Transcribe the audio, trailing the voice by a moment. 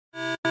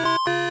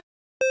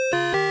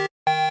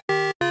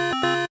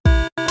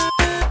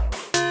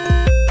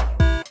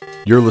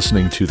You're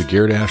listening to the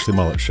Garrett Ashley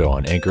Mullet Show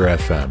on Anchor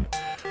FM.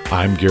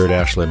 I'm Garrett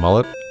Ashley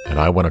Mullet, and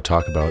I want to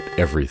talk about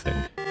everything.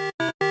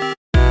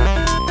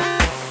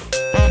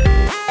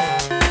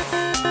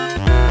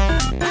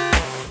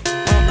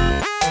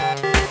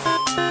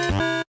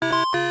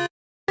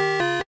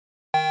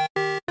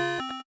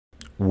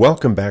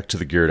 Welcome back to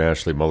the Garrett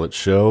Ashley Mullet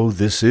Show.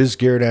 This is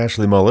Garrett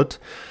Ashley Mullet,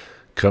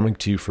 coming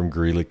to you from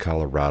Greeley,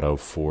 Colorado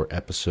for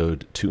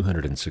episode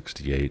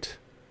 268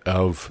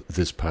 of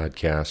this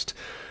podcast.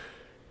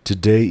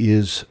 Today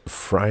is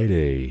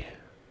Friday,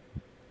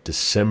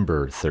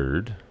 December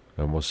 3rd.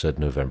 I almost said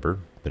November,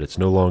 but it's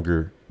no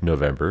longer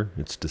November.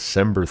 It's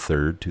December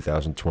 3rd,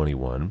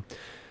 2021.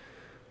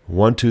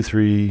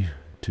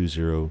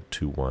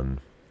 123-2021.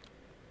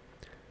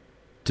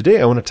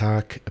 Today I want to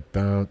talk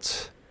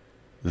about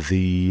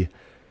the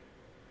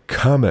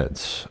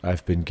comments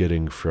I've been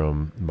getting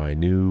from my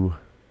new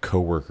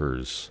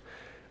coworkers.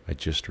 I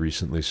just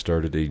recently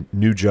started a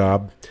new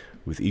job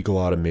with Eagle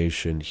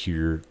Automation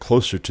here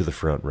closer to the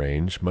Front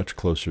Range, much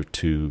closer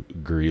to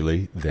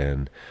Greeley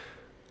than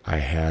I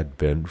had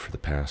been for the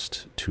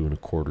past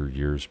 2.25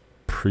 years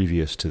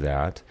previous to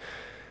that.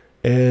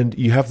 And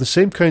you have the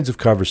same kinds of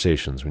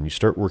conversations when you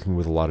start working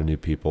with a lot of new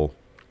people.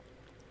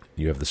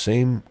 You have the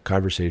same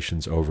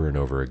conversations over and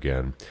over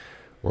again,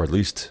 or at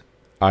least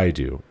I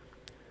do.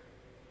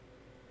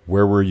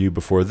 Where were you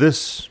before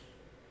this?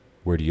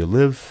 Where do you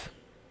live?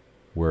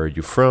 Where are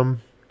you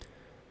from?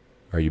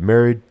 Are you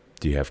married?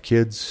 Do you have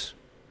kids?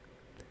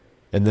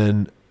 And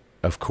then,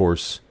 of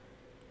course,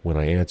 when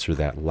I answer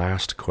that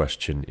last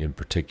question in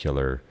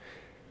particular,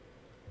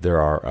 there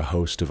are a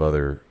host of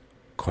other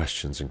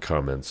questions and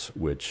comments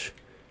which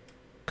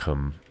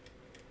come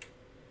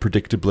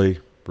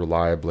predictably,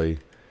 reliably,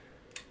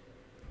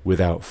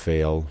 without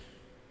fail.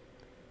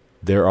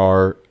 There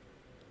are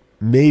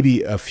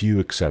maybe a few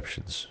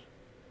exceptions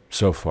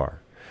so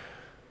far.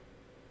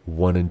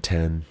 1 in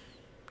 10,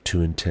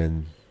 2 in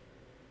 10,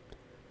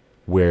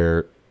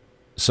 where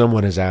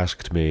someone has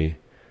asked me,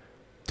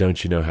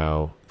 don't you know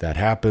how that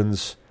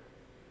happens?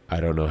 I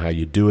don't know how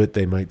you do it,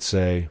 they might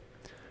say.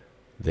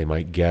 They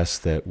might guess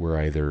that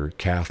we're either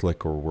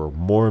Catholic or we're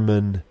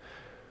Mormon.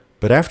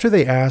 But after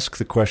they ask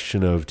the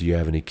question of, do you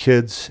have any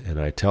kids?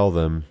 And I tell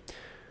them,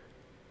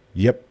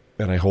 yep,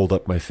 and I hold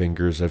up my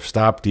fingers. I've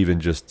stopped even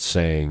just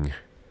saying,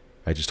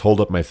 I just hold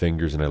up my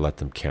fingers and I let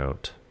them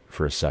count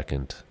for a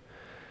second.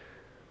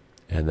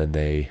 And then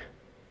they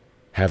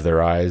have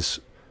their eyes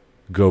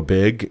go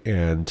big,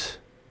 and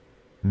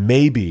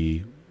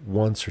maybe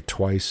once or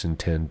twice in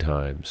 10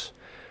 times,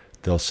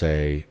 they'll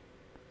say,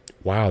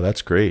 wow,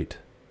 that's great.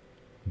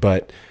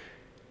 But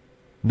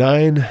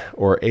 9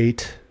 or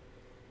 8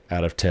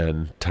 out of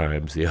 10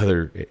 times, the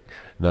other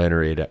 9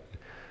 or 8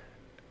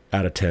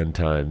 out of 10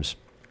 times,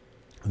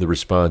 the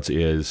response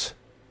is,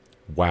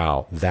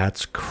 wow,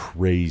 that's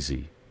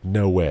crazy.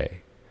 No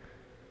way.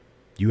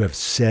 You have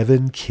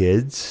 7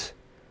 kids?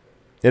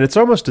 And it's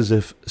almost as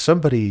if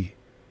somebody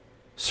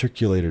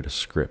circulated a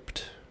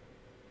script.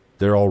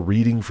 They're all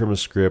reading from a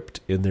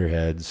script in their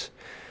heads.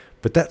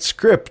 But that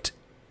script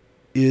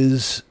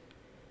is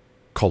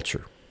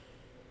culture.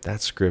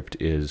 That script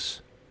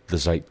is the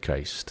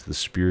zeitgeist, the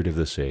spirit of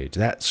this age.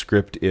 That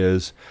script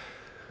is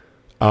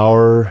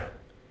our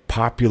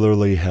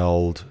popularly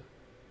held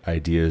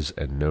ideas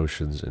and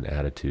notions and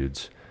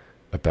attitudes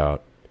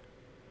about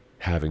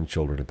having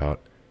children,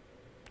 about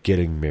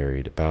getting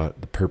married,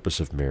 about the purpose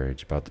of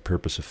marriage, about the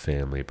purpose of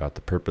family, about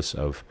the purpose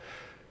of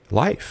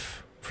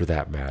life, for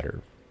that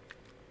matter.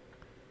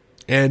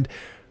 And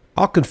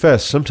I'll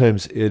confess,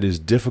 sometimes it is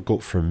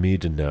difficult for me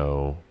to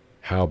know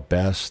how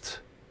best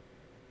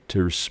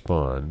to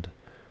respond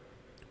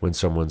when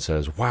someone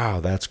says, wow,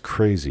 that's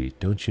crazy.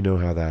 Don't you know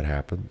how that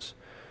happens?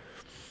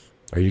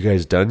 Are you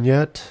guys done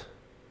yet?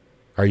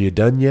 Are you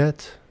done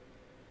yet?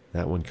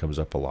 That one comes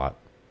up a lot.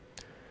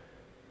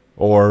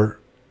 Or,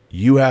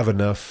 you have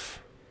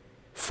enough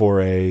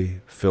for a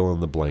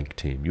fill-in-the-blank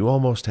team. You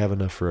almost have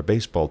enough for a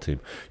baseball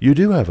team. You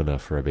do have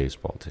enough for a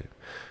baseball team.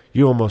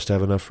 You almost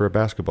have enough for a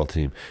basketball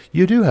team.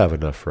 You do have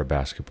enough for a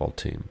basketball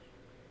team.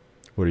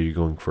 What are you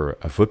going for,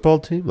 a football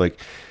team? Like,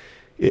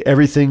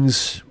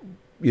 everything's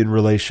in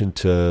relation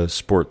to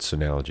sports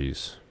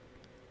analogies.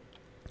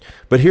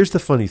 But here's the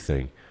funny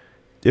thing.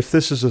 If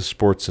this is a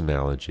sports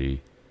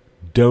analogy,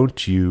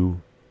 don't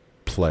you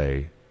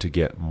play to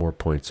get more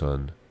points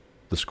on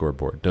the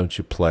scoreboard? Don't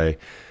you play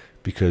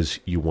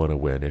because you want to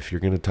win? If you're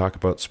going to talk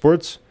about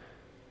sports,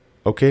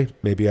 okay,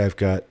 maybe I've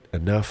got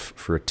enough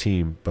for a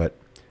team, but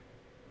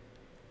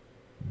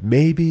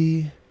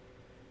maybe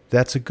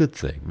that's a good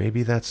thing.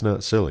 Maybe that's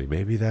not silly.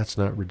 Maybe that's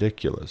not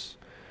ridiculous.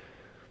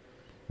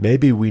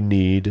 Maybe we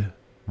need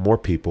more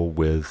people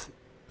with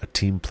a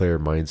team player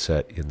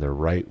mindset in the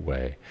right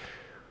way.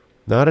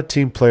 Not a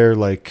team player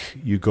like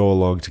you go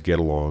along to get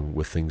along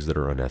with things that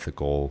are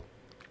unethical,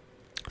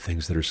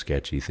 things that are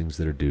sketchy, things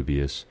that are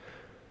dubious.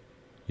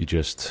 You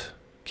just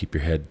keep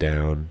your head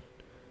down,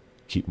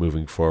 keep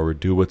moving forward,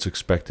 do what's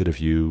expected of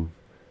you,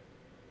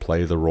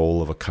 play the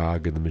role of a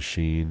cog in the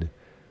machine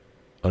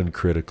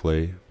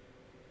uncritically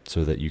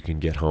so that you can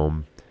get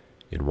home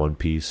in one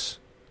piece,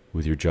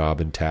 with your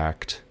job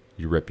intact,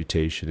 your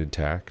reputation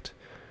intact.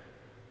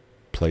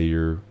 Play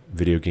your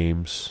video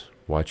games,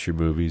 watch your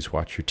movies,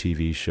 watch your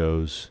TV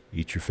shows,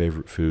 eat your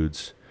favorite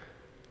foods,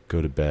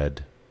 go to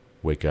bed,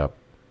 wake up,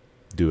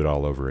 do it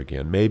all over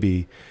again.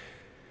 Maybe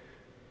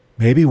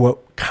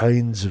what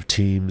kinds of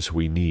teams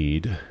we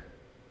need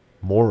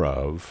more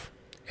of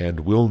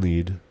and will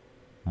need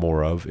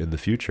more of in the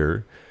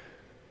future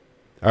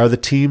are the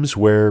teams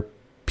where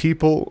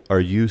people are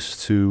used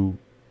to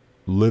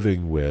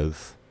living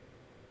with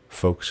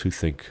folks who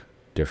think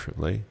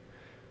differently,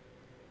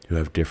 who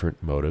have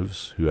different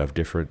motives, who have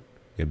different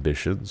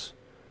ambitions,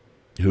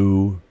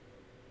 who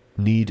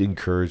need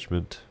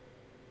encouragement,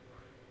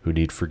 who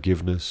need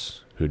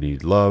forgiveness, who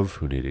need love,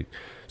 who need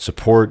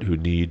support, who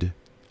need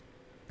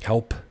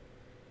help.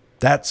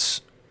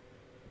 That's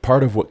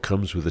part of what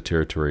comes with the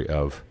territory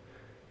of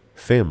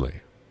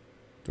family,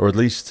 or at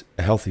least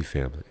a healthy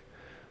family,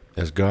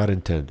 as God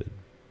intended.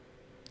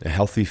 A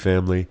healthy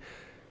family,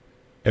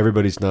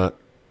 everybody's not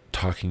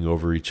talking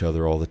over each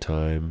other all the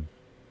time,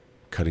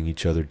 cutting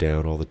each other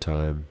down all the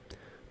time,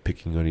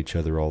 picking on each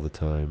other all the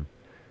time,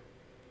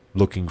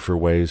 looking for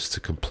ways to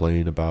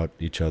complain about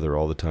each other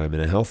all the time. In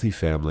a healthy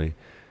family,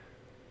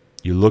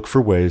 you look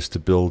for ways to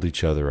build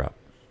each other up.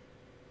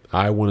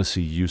 I want to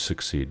see you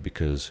succeed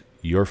because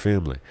you're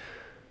family.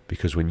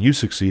 Because when you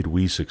succeed,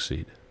 we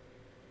succeed.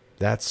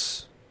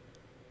 That's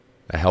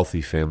a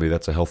healthy family.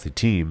 That's a healthy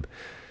team.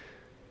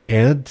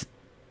 And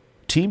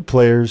team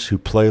players who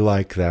play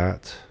like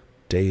that,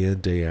 day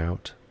in, day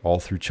out, all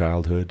through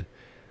childhood,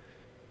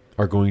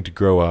 are going to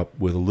grow up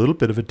with a little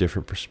bit of a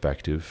different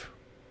perspective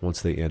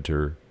once they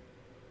enter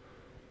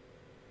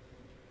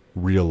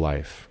real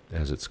life,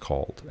 as it's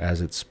called, as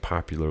it's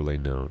popularly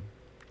known.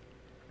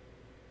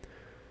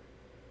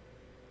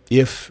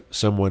 If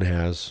someone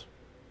has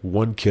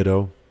one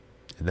kiddo,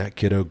 and that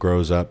kiddo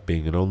grows up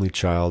being an only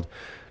child,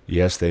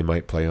 yes, they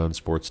might play on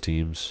sports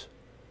teams.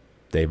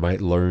 They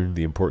might learn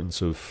the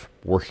importance of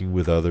working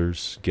with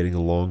others, getting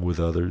along with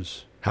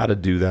others, how to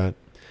do that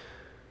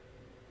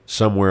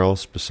somewhere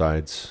else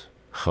besides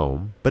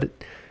home. But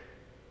it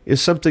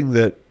is something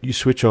that you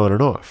switch on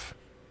and off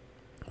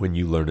when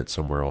you learn it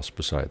somewhere else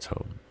besides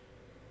home.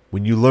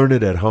 When you learn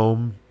it at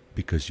home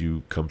because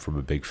you come from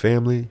a big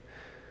family,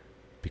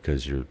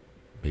 because you're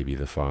maybe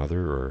the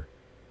father or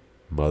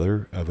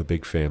mother of a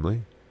big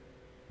family,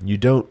 you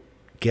don't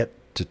get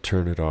to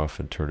turn it off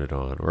and turn it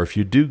on. Or if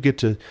you do get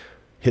to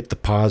hit the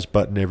pause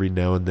button every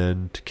now and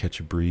then to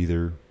catch a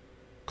breather,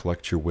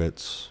 collect your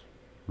wits,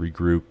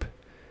 regroup,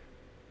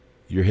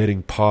 you're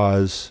hitting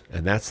pause,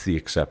 and that's the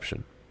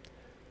exception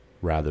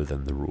rather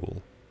than the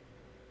rule.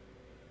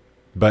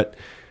 But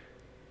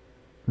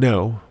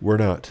no, we're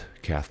not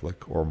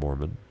Catholic or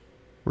Mormon.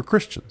 We're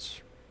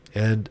Christians.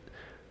 And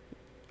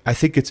I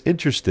think it's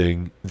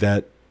interesting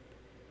that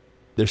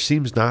there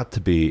seems not to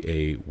be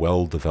a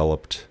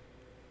well-developed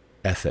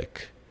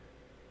ethic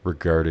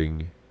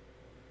regarding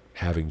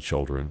having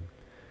children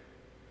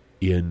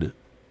in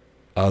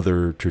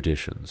other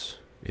traditions,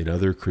 in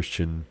other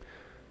Christian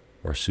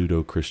or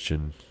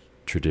pseudo-Christian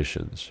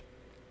traditions,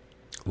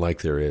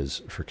 like there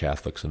is for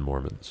Catholics and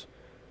Mormons.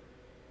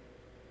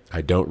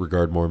 I don't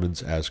regard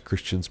Mormons as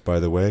Christians, by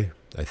the way.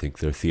 I think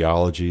their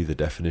theology, the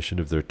definition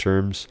of their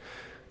terms,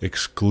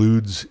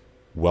 excludes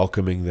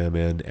welcoming them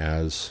in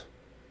as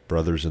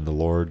brothers in the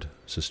Lord,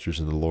 sisters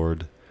in the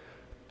Lord.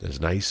 As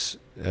nice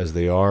as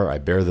they are, I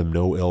bear them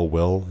no ill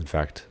will. In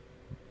fact,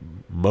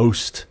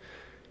 most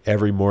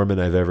every Mormon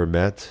I've ever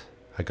met,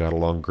 I got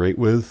along great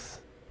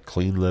with.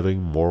 Clean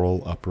living,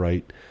 moral,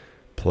 upright,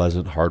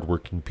 pleasant,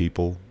 hardworking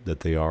people that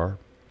they are.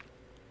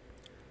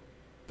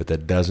 But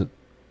that doesn't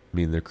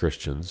mean they're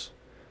Christians.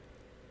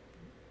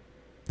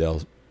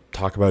 They'll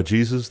talk about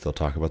Jesus, they'll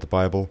talk about the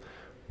Bible.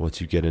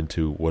 Once you get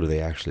into what do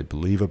they actually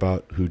believe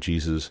about who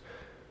Jesus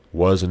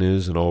was and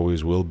is and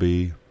always will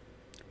be,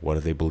 what do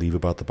they believe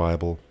about the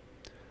Bible,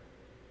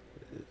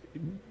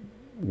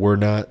 we're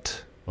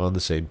not on the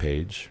same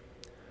page.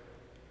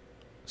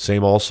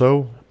 Same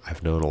also,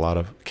 I've known a lot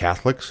of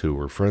Catholics who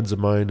were friends of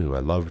mine, who I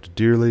loved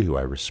dearly, who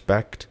I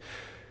respect,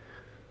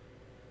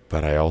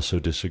 but I also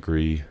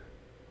disagree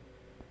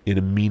in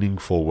a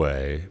meaningful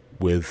way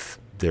with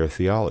their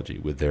theology,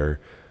 with their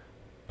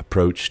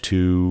approach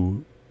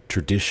to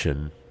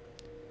tradition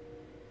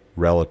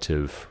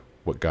relative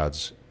what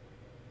God's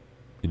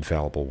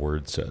infallible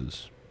word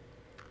says.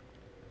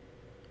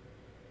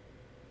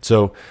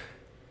 So,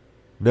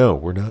 no,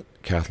 we're not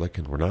Catholic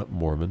and we're not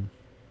Mormon.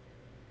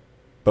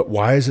 But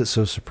why is it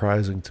so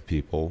surprising to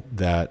people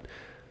that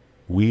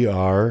we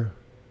are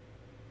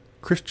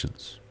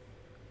Christians?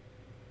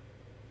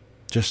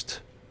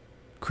 Just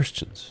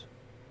Christians.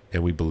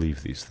 And we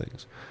believe these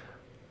things.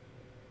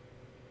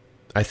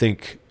 I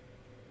think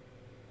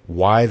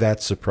why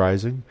that's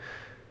surprising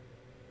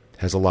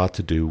has a lot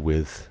to do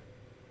with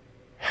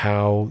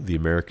how the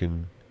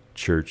American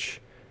church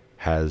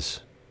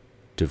has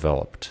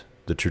developed,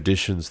 the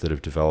traditions that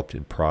have developed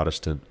in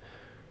Protestant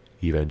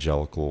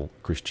evangelical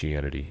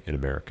Christianity in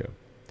America.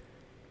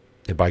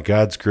 And by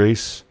God's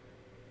grace,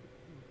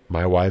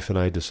 my wife and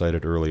I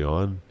decided early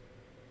on,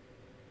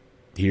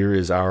 here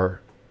is our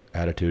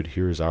attitude,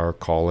 here is our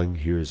calling,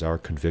 here is our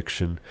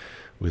conviction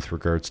with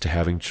regards to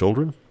having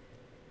children.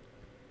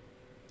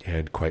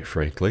 And quite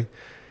frankly,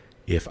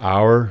 if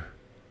our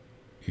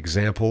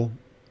example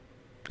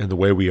and the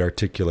way we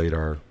articulate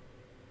our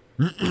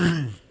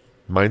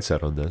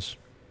mindset on this,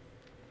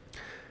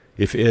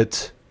 if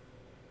it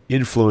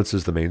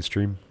influences the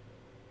mainstream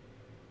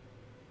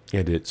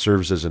and it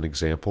serves as an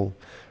example,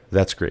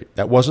 that's great.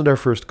 That wasn't our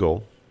first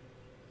goal.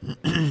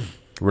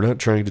 We're not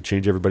trying to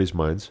change everybody's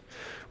minds.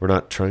 We're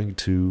not trying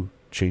to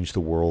change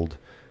the world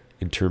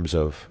in terms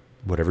of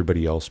what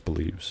everybody else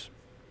believes.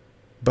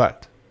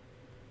 But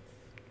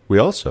we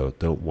also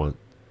don't want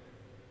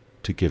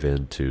to give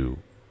in to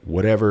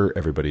whatever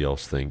everybody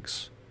else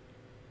thinks.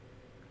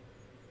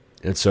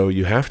 And so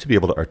you have to be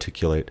able to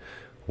articulate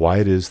why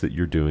it is that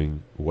you're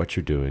doing what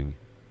you're doing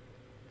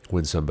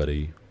when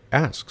somebody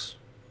asks.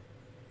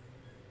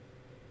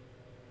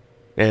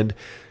 And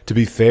to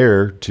be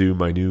fair to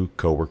my new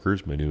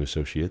coworkers, my new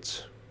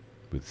associates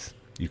with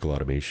Eagle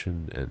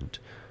Automation, and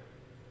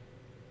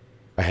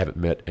I haven't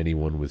met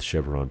anyone with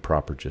Chevron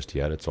proper just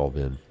yet. It's all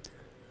been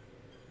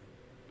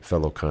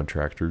fellow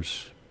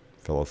contractors,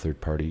 fellow third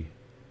party.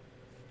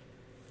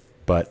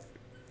 But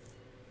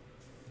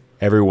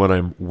everyone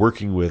I'm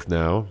working with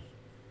now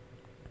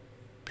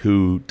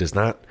who does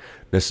not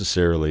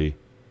necessarily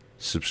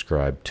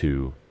subscribe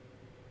to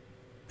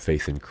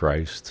faith in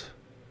Christ,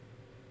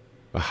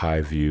 a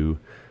high view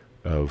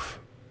of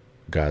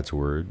God's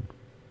Word,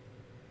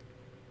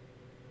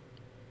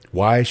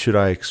 why should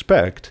I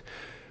expect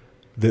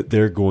that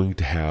they're going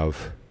to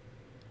have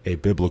a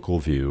biblical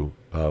view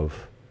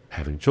of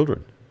having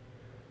children,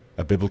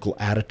 a biblical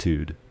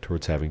attitude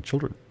towards having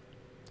children?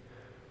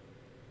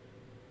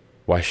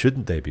 Why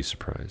shouldn't they be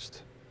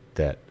surprised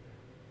that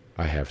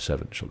I have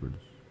 7 children?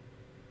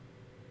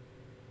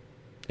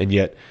 And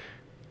yet,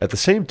 at the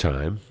same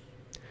time,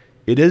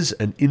 it is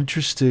an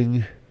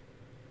interesting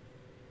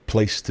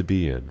place to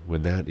be in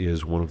when that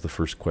is one of the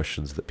first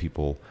questions that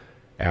people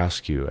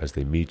ask you as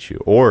they meet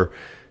you. Or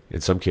in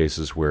some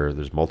cases where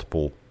there's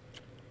multiple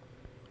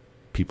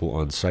people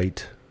on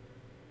site.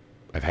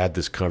 I've had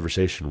this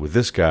conversation with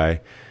this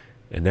guy,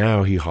 and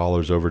now he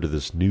hollers over to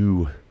this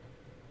new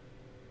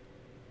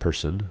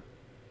person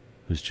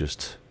who's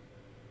just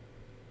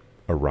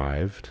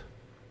arrived.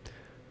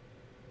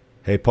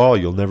 Hey, Paul,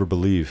 you'll never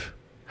believe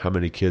how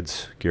many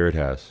kids Garrett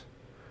has.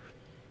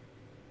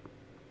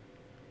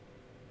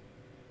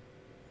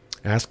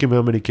 Ask him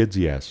how many kids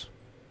he has.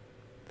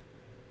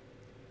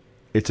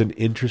 It's an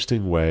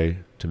interesting way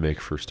to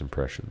make first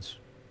impressions.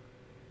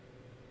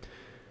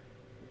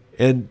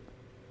 And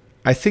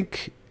I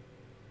think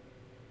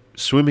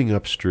swimming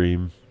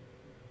upstream,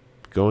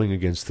 going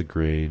against the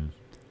grain,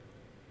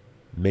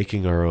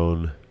 making our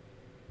own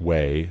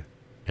way,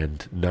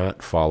 and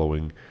not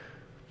following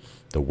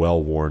the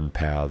well-worn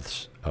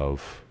paths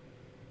of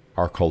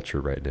our culture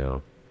right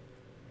now,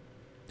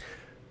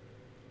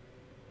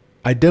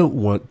 I don't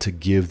want to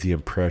give the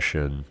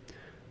impression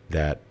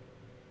that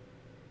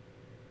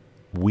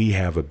we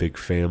have a big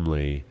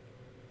family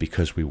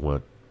because we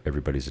want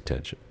everybody's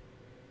attention,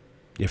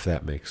 if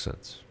that makes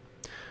sense.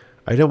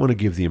 I don't want to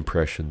give the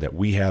impression that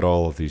we had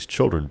all of these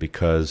children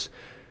because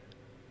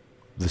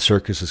the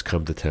circus has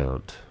come to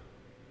town.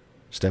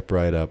 Step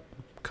right up,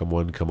 come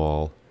one, come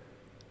all,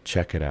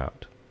 check it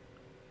out.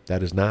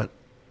 That is not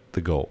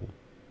the goal.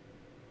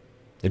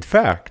 In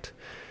fact,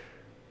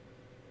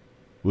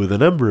 with a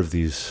number of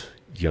these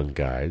young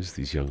guys,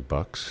 these young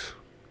bucks,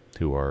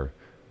 who are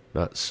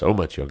not so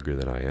much younger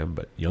than I am,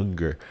 but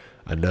younger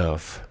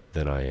enough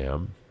than I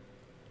am,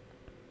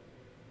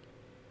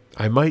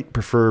 I might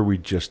prefer we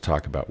just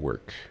talk about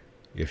work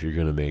if you're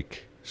going to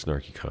make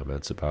snarky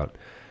comments about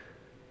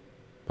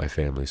my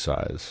family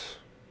size,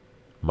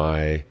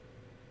 my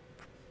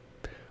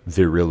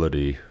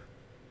virility,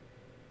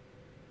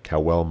 how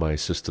well my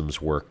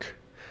systems work.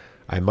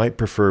 I might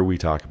prefer we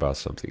talk about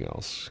something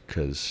else,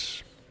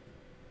 because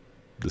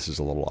this is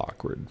a little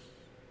awkward.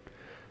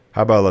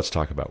 How about let's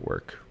talk about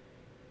work?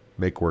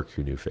 Make work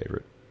your new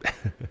favorite.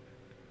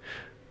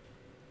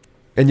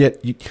 And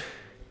yet,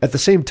 at the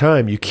same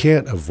time, you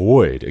can't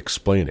avoid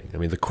explaining. I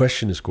mean, the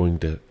question is going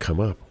to come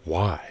up.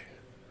 Why?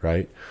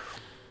 Right?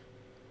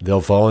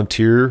 They'll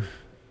volunteer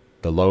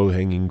the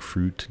low-hanging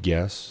fruit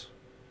guess.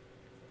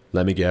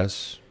 Let me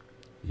guess.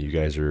 You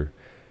guys are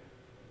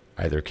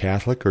either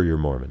Catholic or you're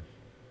Mormon.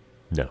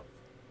 No.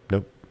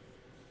 Nope.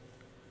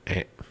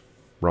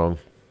 Wrong.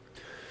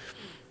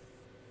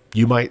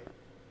 You might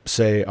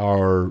say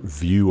our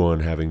view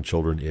on having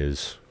children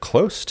is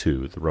close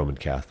to the Roman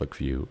Catholic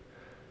view,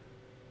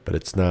 but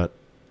it's not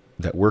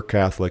that we're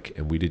Catholic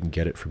and we didn't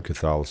get it from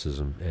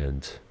Catholicism,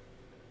 and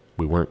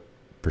we weren't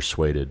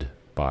persuaded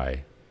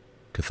by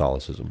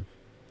Catholicism.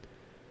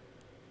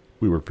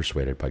 We were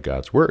persuaded by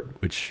God's Word,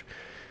 which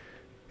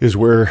is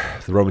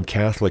where the Roman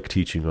Catholic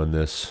teaching on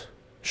this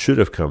should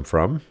have come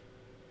from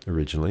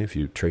originally. If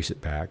you trace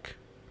it back,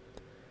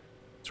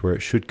 it's where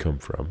it should come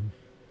from.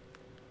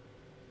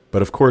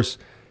 But of course,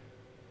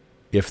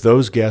 if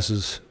those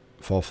guesses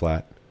fall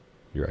flat.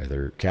 You're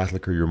either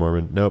Catholic or you're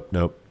Mormon.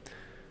 Nope.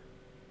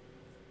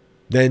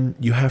 Then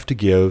you have to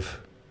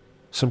give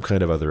some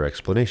kind of other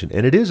explanation.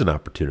 And it is an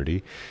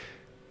opportunity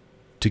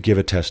to give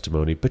a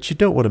testimony, but you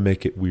don't want to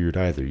make it weird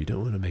either. You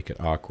don't want to make it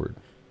awkward.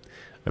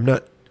 I'm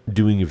not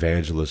doing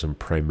evangelism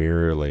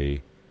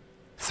primarily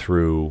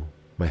through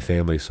my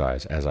family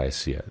size as I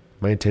see it.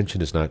 My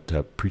intention is not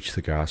to preach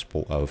the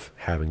gospel of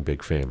having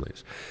big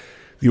families.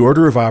 The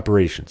order of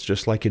operations,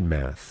 just like in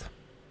math,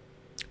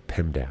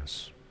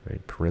 PEMDAS,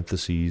 right?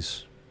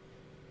 Parentheses,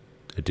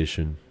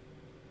 addition.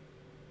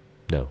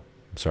 No,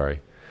 I'm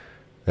sorry.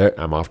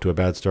 I'm off to a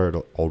bad start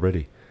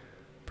already.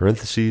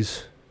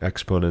 Parentheses,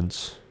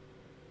 exponents,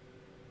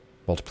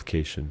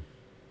 multiplication,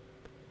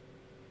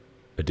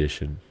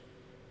 addition.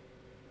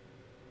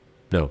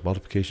 No,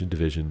 multiplication,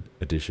 division,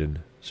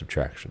 addition,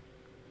 subtraction.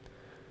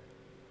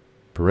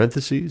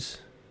 Parentheses.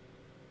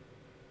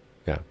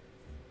 Yeah.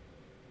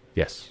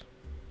 Yes.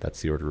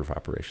 That's the order of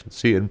operations.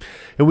 See, and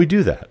we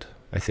do that,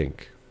 I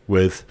think,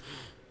 with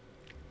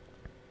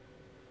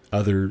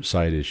other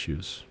side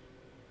issues.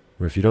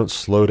 Where if you don't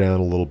slow down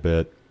a little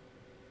bit,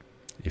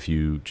 if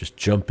you just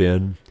jump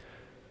in,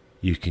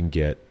 you can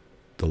get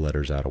the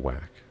letters out of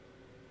whack.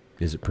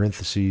 Is it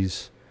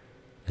parentheses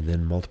and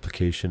then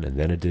multiplication and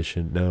then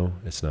addition? No,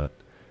 it's not.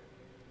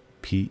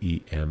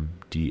 PEMDAS.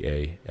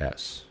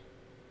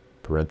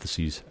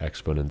 Parentheses,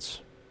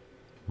 exponents,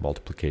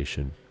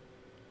 multiplication,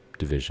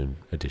 division,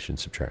 addition,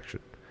 subtraction.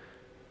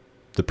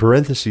 The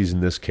parentheses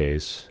in this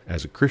case,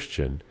 as a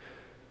Christian,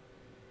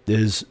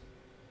 is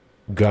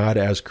God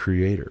as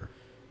creator.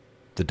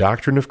 The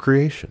doctrine of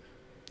creation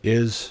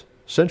is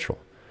central,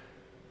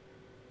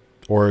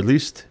 or at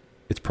least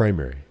it's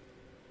primary.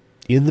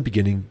 In the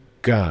beginning,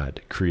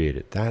 God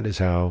created. That is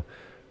how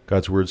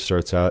God's word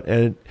starts out,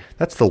 and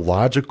that's the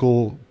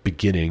logical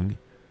beginning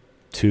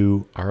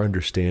to our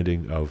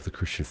understanding of the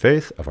Christian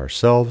faith, of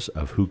ourselves,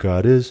 of who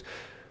God is.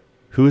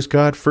 Who is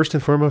God? First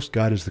and foremost,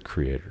 God is the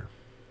creator,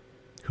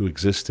 who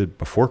existed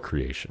before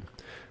creation,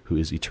 who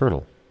is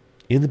eternal.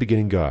 In the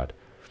beginning, God.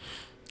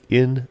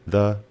 In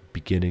the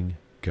beginning,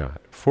 God.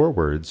 4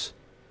 words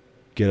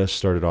get us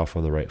started off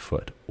on the right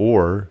foot.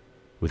 Or,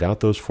 without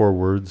those 4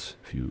 words,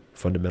 if you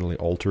fundamentally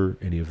alter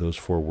any of those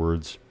 4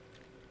 words,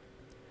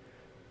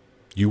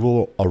 you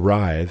will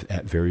arrive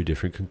at very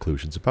different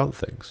conclusions about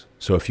things.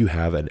 So if you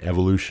have an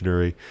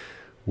evolutionary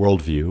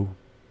worldview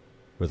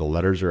where the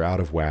letters are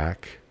out of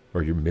whack,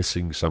 or you're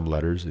missing some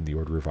letters in the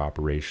order of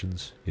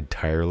operations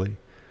entirely,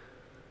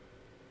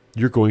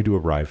 you're going to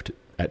arrive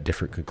at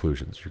different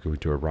conclusions. You're going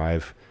to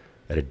arrive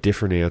at a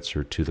different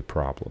answer to the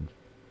problem.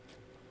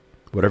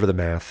 Whatever the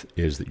math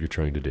is that you're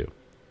trying to do,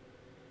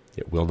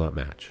 it will not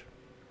match.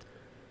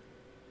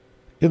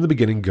 In the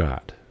beginning,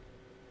 God.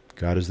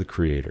 God is the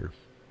creator.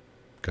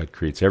 God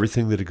creates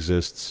everything that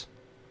exists,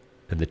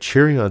 and the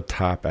cherry on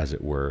top, as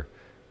it were,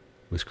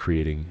 was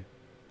creating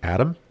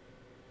Adam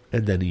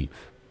and then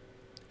Eve.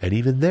 And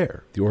even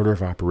there, the order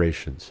of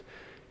operations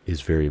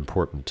is very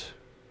important.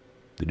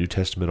 The New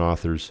Testament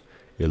authors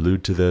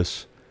allude to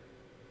this.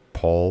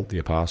 Paul, the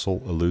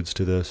apostle, alludes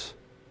to this.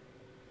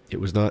 It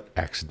was not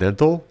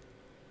accidental.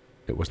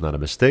 It was not a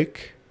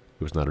mistake.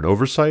 It was not an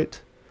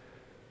oversight.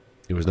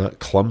 It was not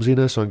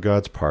clumsiness on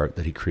God's part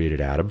that he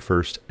created Adam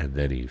first and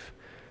then Eve.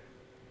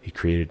 He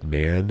created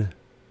man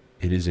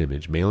in his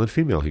image. Male and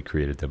female he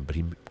created them, but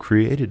he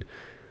created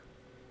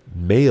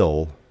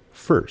male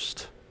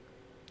first.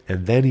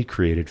 And then he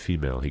created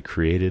female. He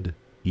created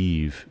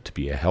Eve to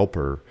be a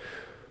helper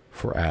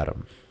for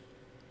Adam.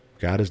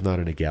 God is not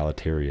an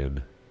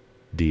egalitarian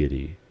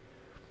deity.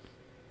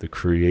 The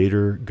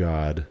creator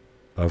God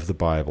of the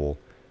Bible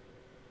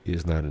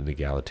is not an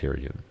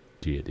egalitarian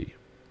deity.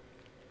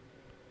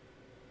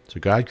 So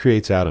God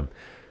creates Adam.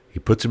 He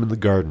puts him in the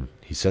garden.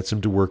 He sets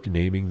him to work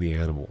naming the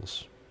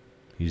animals.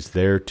 He's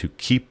there to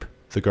keep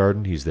the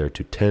garden. He's there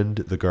to tend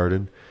the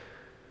garden.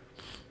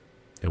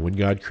 And when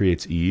God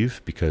creates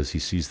Eve, because he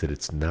sees that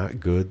it's not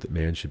good that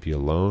man should be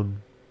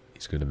alone,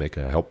 he's going to make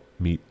a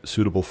helpmeet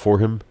suitable for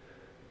him.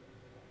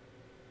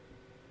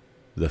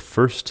 The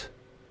first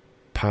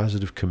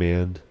positive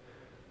command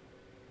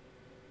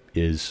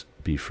is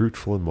be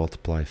fruitful and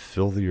multiply,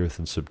 fill the earth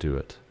and subdue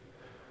it.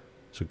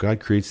 So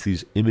God creates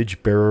these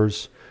image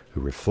bearers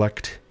who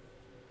reflect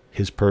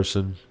his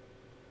person,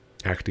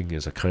 acting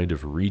as a kind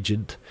of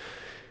regent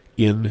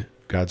in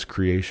God's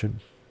creation.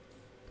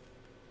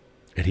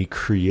 And he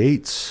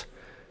creates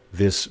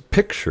this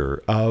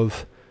picture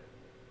of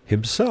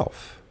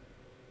himself.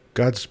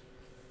 God's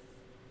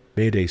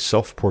made a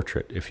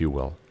self-portrait, if you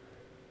will,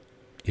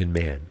 in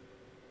man.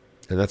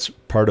 And that's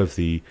part of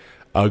the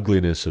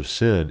ugliness of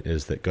sin,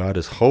 is that God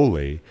is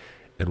holy,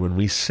 and when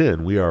we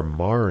sin, we are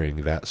marring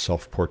that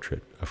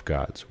self-portrait of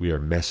God's. We are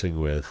messing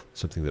with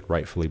something that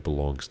rightfully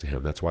belongs to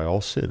him. That's why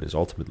all sin is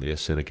ultimately a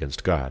sin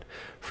against God,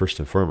 first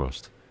and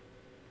foremost.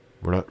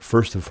 We're not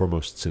first and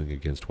foremost sinning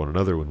against one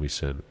another when we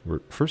sin.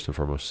 We're first and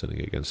foremost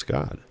sinning against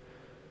God,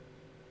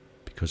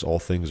 because all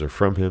things are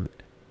from him,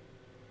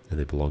 and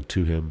they belong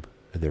to him,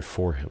 and they're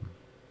for him.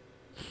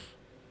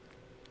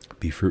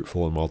 Be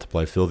fruitful and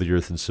multiply, fill the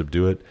earth and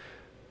subdue it.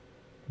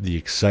 The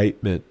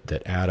excitement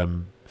that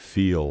Adam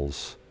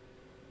feels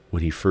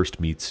when he first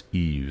meets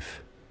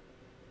Eve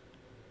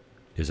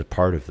is a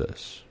part of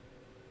this.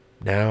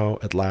 Now,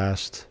 at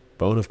last,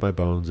 bone of my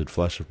bones and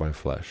flesh of my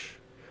flesh.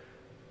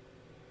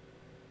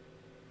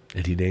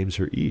 And he names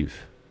her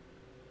Eve.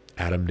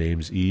 Adam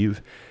names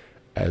Eve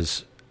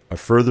as a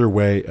further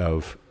way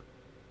of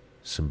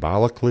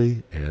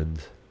symbolically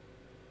and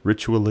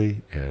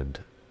ritually and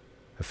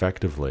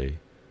effectively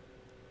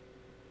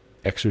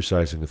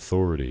exercising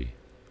authority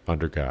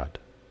under God.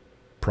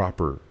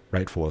 Proper,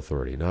 rightful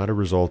authority, not a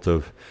result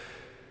of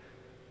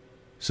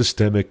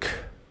systemic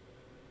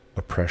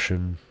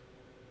oppression.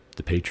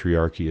 The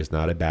patriarchy is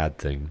not a bad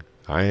thing.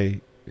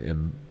 I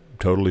am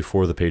totally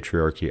for the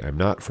patriarchy. I'm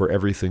not for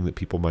everything that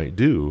people might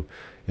do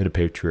in a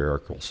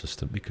patriarchal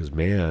system, because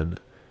men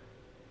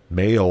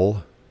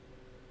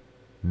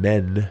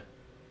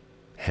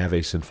have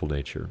a sinful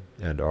nature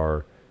and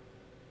are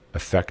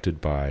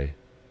affected by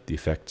the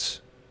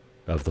effects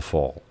of the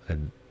fall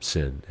and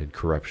sin and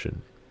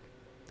corruption.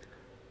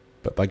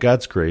 But by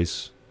God's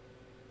grace,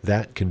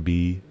 that can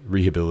be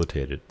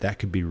rehabilitated. That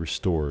can be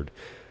restored.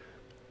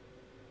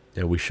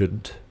 And we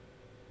shouldn't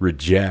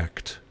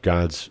reject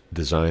God's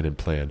design and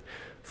plan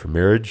for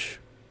marriage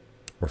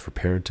or for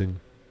parenting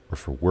or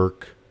for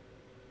work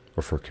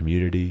or for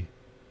community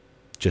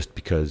just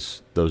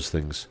because those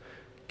things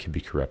can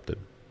be corrupted.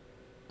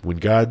 When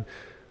God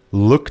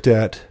looked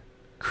at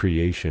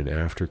creation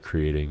after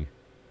creating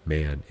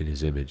man in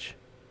his image,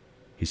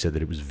 he said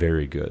that it was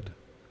very good.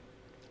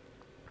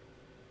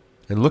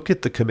 And look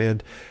at the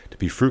command to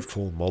be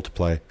fruitful,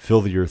 multiply,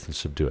 fill the earth, and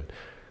subdue it.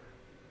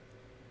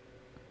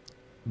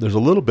 There's a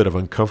little bit of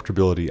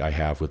uncomfortability I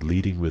have with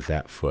leading with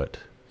that foot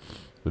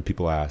when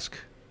people ask,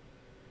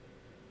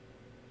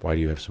 why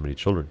do you have so many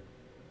children?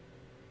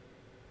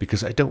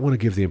 Because I don't want to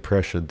give the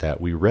impression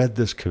that we read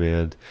this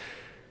command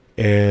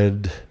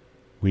and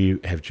we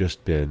have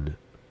just been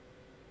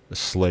a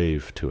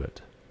slave to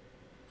it.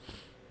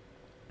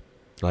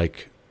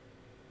 Like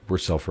we're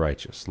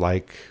self-righteous,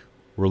 like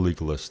we're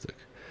legalistic.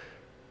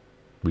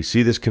 We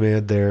see this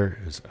command there,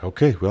 it's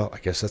okay, well, I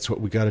guess that's what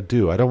we got to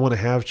do. I don't want to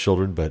have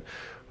children, but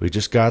we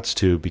just got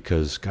to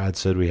because God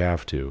said we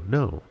have to.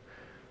 No,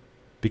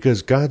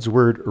 because God's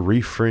word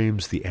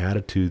reframes the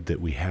attitude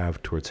that we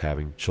have towards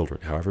having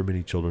children. However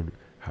many children,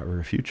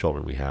 however few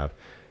children we have,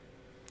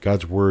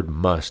 God's word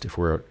must, if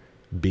we're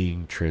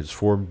being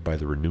transformed by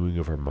the renewing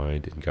of our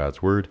mind in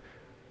God's word,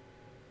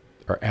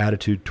 our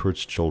attitude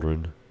towards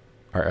children,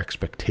 our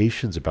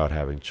expectations about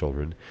having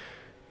children,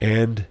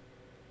 and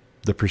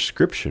the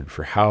prescription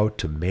for how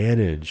to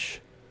manage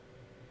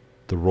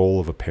the role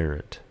of a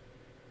parent,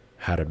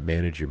 how to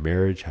manage your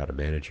marriage, how to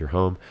manage your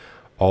home,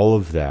 all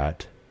of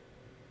that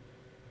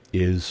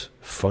is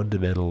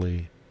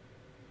fundamentally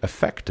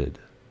affected,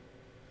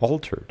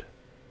 altered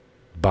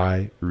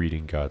by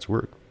reading God's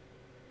word,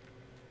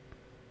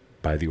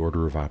 by the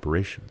order of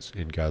operations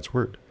in God's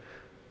word.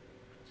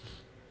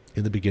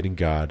 In the beginning,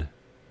 God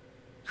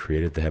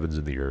created the heavens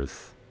and the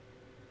earth.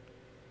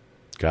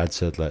 God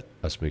said, let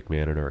us make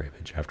man in our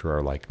image, after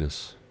our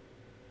likeness.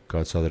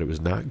 God saw that it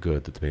was not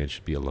good that the man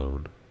should be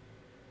alone.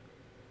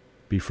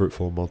 Be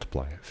fruitful and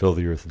multiply, fill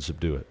the earth and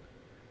subdue it.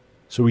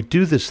 So we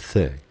do this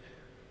thing,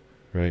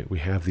 right? We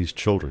have these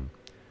children.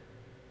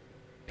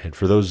 And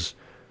for those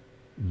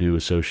new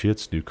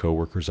associates, new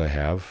coworkers I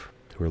have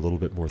who are a little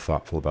bit more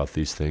thoughtful about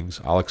these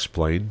things, I'll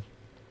explain.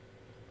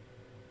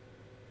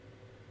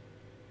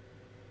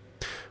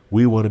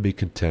 We want to be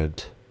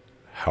content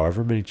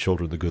however many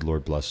children the good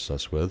Lord blesses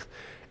us with,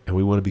 and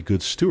we want to be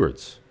good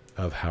stewards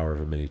of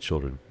however many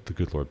children the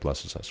good Lord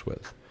blesses us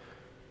with.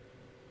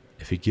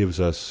 If he gives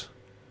us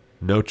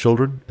no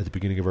children at the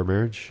beginning of our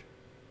marriage,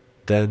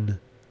 then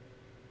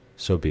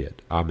so be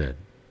it. Amen.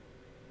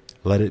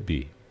 Let it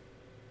be.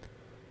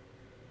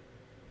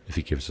 If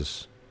he gives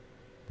us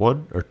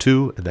one or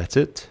two and that's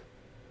it,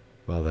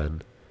 well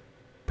then,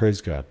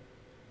 praise God.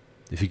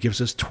 If he gives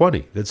us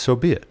 20, then so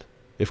be it.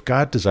 If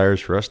God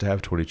desires for us to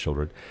have 20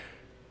 children,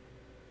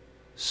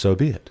 so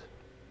be it.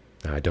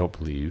 Now, I don't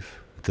believe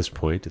at this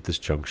point, at this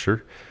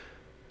juncture,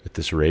 at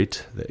this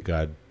rate, that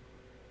God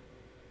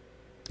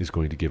is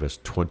going to give us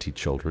 20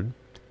 children.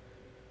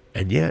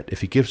 And yet,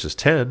 if he gives us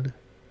 10,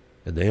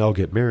 and they all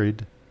get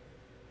married,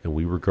 and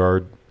we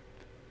regard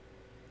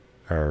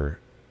our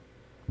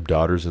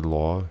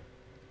daughters-in-law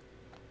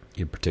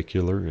in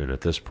particular, and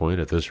at this point,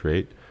 at this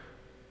rate,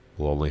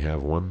 we'll only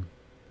have one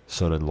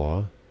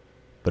son-in-law.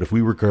 But if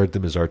we regard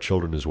them as our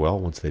children as well,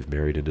 once they've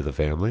married into the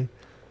family,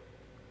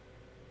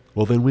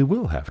 well, then we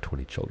will have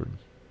 20 children,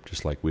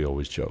 just like we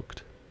always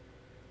joked.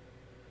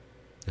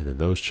 And then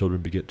those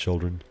children beget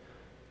children,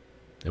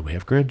 and we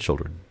have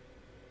grandchildren.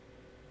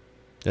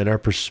 And our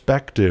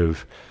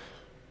perspective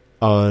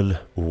on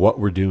what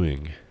we're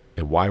doing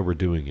and why we're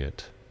doing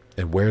it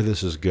and where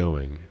this is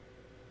going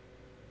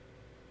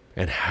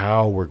and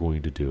how we're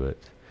going to do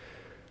it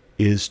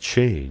is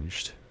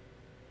changed.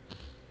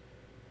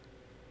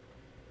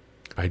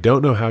 I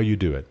don't know how you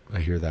do it. I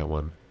hear that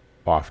one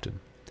often.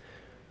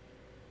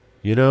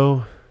 You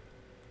know,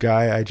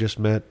 guy I just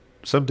met,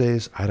 some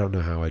days I don't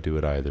know how I do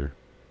it either.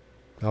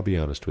 I'll be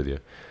honest with you.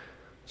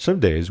 Some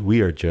days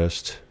we are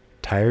just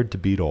tired to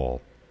beat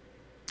all.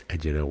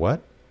 And you know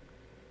what?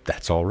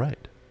 That's all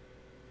right.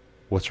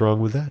 What's wrong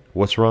with that?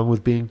 What's wrong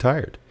with being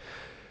tired?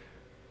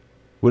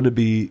 Wouldn't it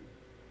be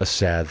a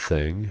sad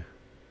thing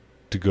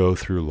to go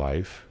through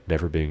life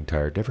never being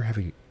tired, never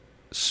having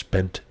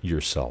spent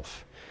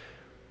yourself,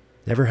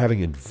 never having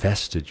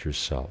invested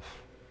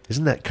yourself?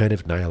 Isn't that kind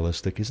of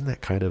nihilistic? Isn't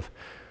that kind of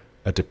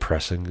a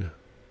depressing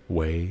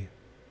way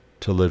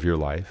to live your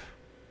life?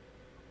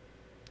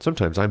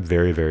 Sometimes I'm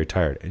very, very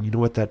tired. And you know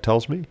what that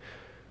tells me?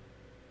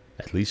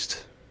 At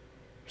least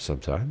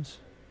sometimes.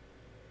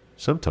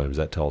 Sometimes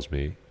that tells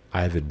me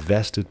I've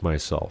invested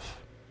myself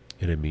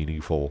in a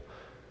meaningful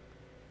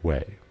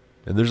way.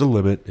 And there's a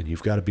limit, and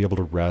you've got to be able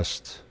to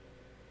rest.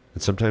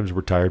 And sometimes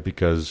we're tired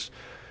because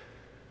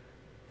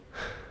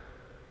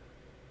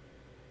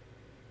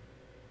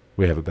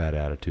we have a bad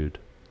attitude.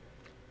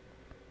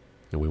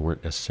 And we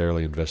weren't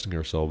necessarily investing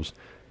ourselves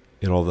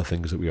in all the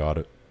things that we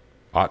ought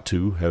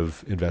to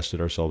have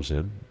invested ourselves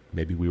in.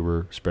 Maybe we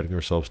were spreading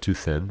ourselves too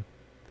thin,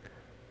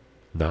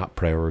 not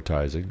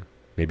prioritizing.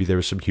 Maybe there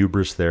was some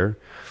hubris there.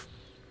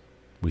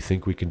 We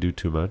think we can do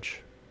too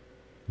much.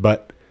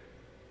 But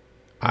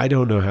I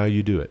don't know how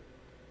you do it.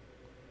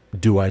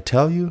 Do I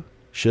tell you?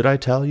 Should I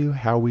tell you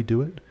how we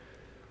do it?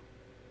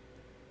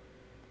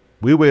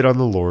 We wait on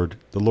the Lord.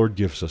 The Lord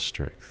gives us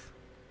strength.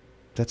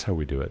 That's how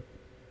we do it.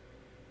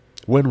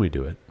 When we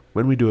do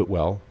it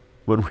well,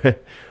 when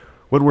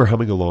we're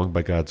humming along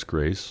by God's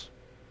grace,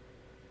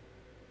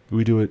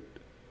 we do it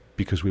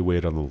because we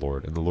wait on the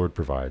Lord, and the Lord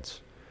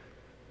provides.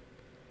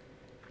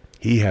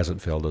 He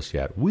hasn't failed us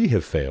yet. We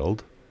have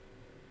failed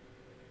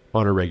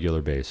on a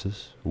regular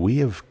basis. We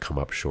have come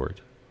up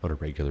short on a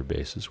regular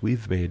basis.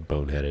 We've made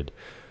boneheaded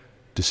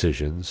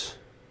decisions,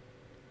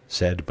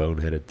 said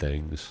boneheaded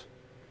things,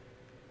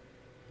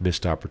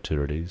 missed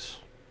opportunities.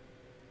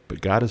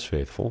 But God is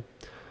faithful.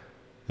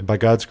 And by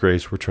God's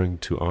grace, we're trying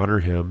to honor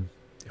Him,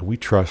 and we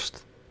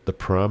trust the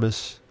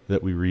promise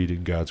that we read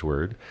in God's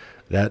Word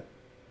that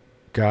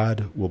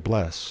God will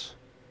bless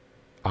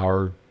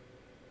our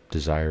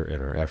desire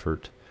and our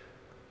effort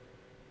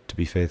to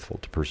be faithful,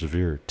 to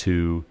persevere,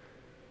 to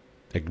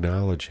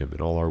acknowledge Him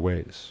in all our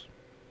ways.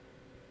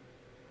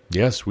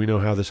 Yes, we know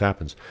how this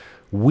happens.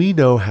 We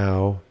know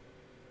how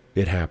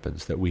it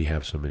happens that we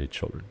have so many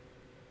children.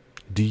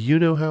 Do you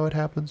know how it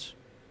happens?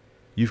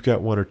 You've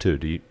got one or two.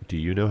 Do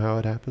you know how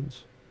it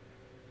happens?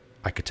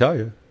 I could tell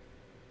you.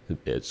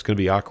 It's going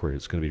to be awkward.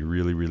 It's going to be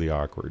really, really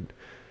awkward.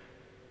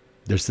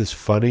 There's this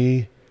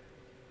funny,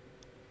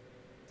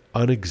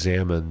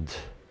 unexamined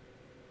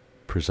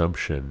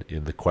presumption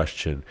in the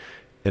question.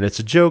 And it's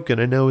a joke,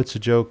 and I know it's a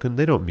joke, and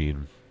they don't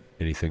mean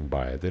anything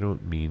by it. They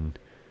don't mean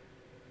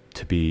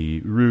to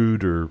be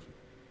rude or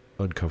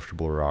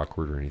uncomfortable or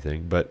awkward or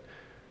anything. But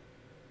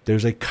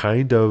there's a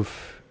kind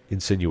of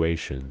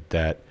insinuation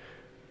that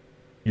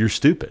you're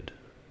stupid.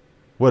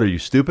 What, are you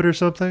stupid or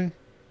something?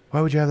 Why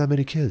would you have that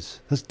many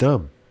kids? That's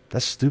dumb.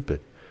 That's stupid.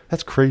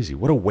 That's crazy.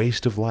 What a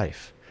waste of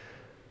life.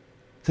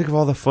 Think of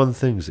all the fun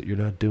things that you're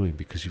not doing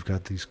because you've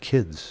got these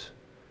kids.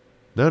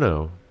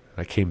 No.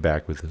 I came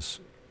back with this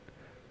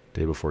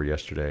day before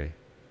yesterday. I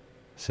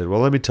said,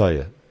 well, let me tell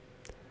you.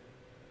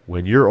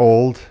 When you're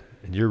old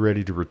and you're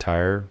ready to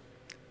retire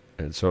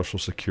and Social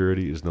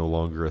Security is no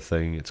longer a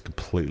thing, it's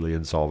completely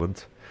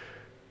insolvent,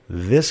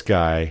 this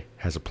guy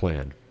has a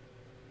plan.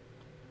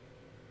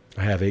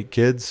 I have 8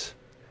 kids.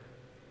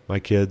 My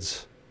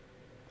kids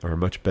are a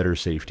much better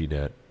safety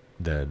net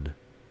than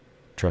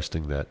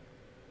trusting that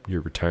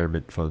your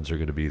retirement funds are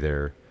going to be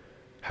there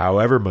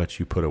however much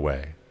you put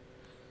away,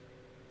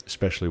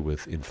 especially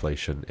with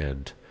inflation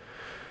and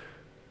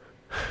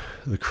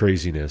the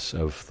craziness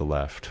of the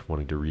left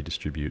wanting to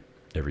redistribute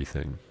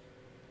everything.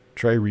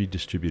 Try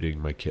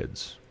redistributing my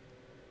kids.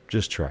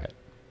 Just try it.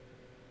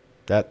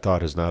 That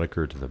thought has not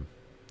occurred to them.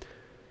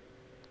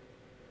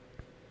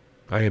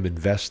 I am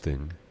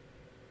investing.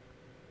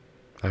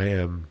 I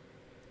am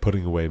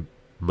putting away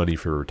money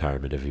for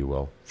retirement, if you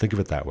will. Think of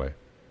it that way.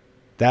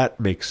 That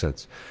makes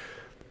sense.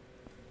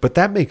 But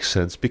that makes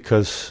sense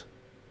because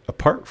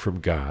apart from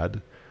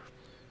God,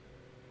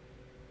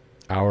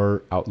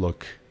 our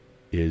outlook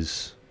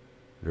is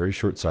very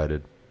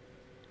short-sighted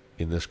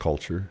in this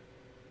culture.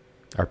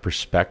 Our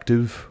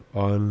perspective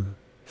on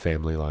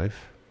family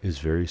life is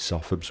very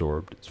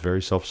self-absorbed. It's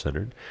very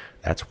self-centered.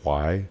 That's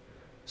why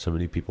so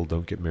many people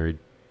don't get married.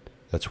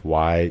 That's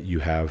why you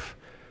have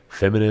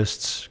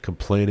feminists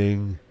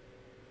complaining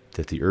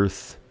that the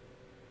earth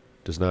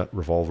does not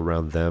revolve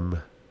around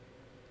them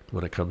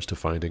when it comes to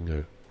finding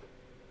a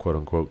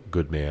quote-unquote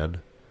good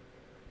man.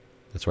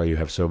 That's why you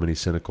have so many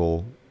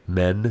cynical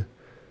men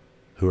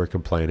who are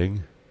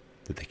complaining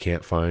that they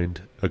can't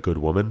find a good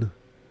woman.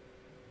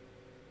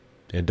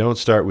 And don't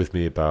start with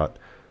me about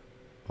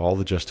all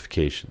the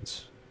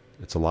justifications.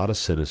 It's a lot of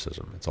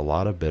cynicism. It's a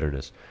lot of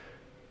bitterness.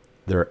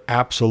 There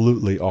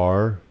absolutely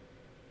are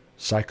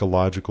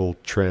psychological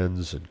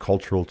trends and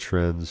cultural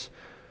trends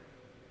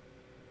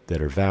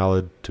that are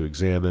valid to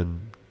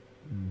examine.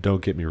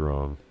 Don't get me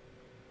wrong.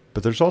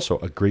 But there's also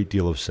a great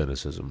deal of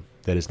cynicism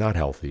that is not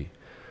healthy.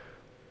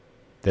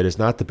 That is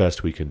not the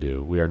best we can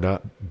do. We are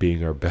not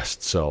being our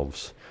best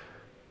selves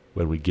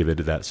when we give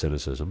into that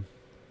cynicism,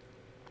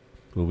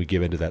 when we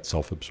give into that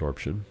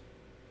self-absorption.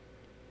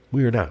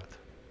 We are not.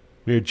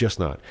 We are just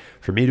not.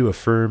 For me to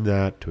affirm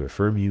that, to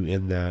affirm you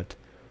in that,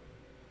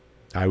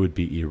 I would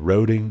be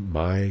eroding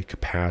my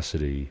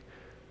capacity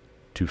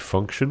to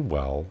function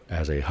well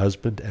as a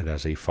husband and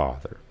as a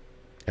father,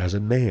 as a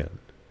man.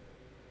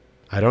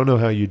 I don't know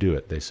how you do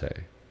it, they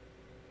say.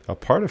 A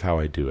part of how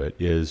I do it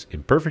is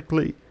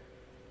imperfectly,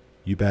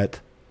 you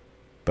bet,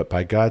 but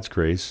by God's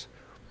grace,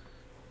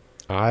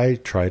 I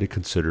try to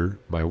consider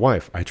my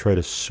wife. I try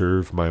to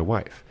serve my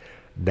wife,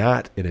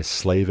 not in a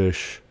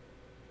slavish,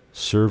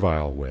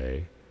 servile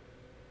way,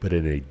 but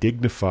in a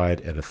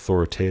dignified and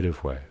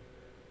authoritative way.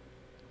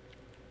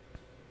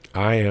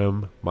 I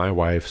am my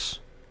wife's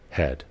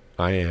head.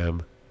 I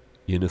am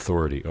in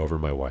authority over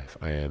my wife.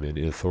 I am in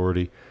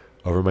authority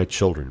over my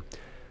children.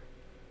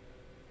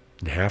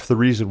 And half the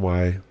reason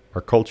why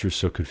our culture is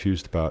so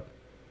confused about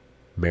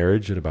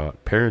marriage and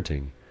about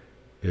parenting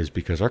is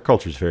because our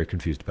culture is very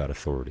confused about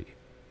authority.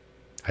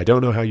 I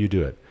don't know how you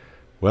do it.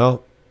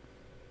 Well,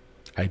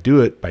 I do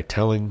it by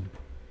telling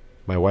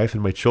my wife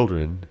and my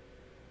children,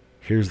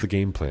 here's the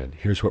game plan.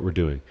 Here's what we're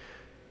doing.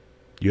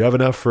 You have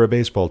enough for a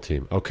baseball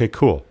team. Okay,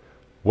 cool.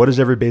 What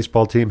does every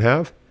baseball team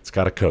have? It's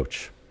got a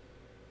coach.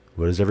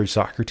 What does every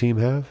soccer team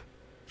have?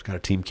 It's got a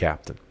team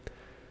captain.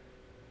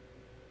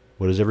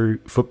 What does every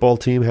football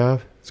team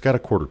have? It's got a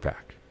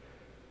quarterback.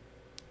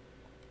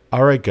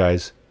 All right,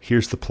 guys,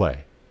 here's the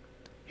play.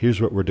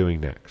 Here's what we're doing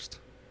next.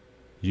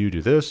 You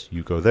do this,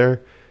 you go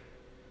there,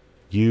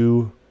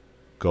 you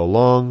go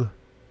long,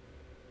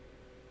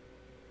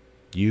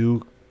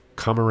 you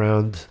come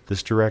around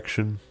this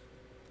direction,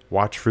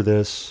 watch for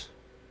this.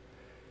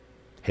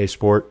 Hey,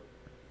 sport.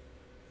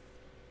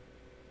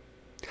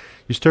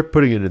 You start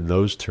putting it in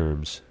those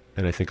terms,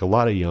 and I think a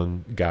lot of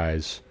young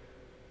guys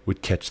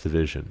would catch the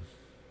vision.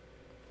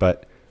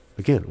 But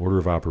again, order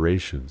of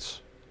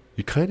operations.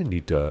 You kind of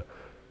need to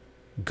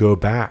go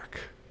back.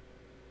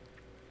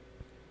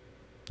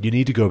 You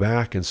need to go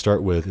back and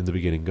start with, in the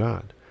beginning,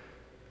 God.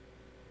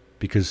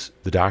 Because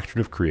the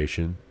doctrine of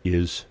creation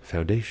is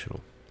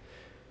foundational.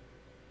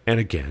 And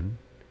again,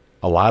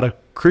 a lot of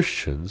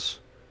Christians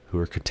who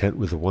are content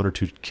with the 1 or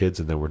 2 kids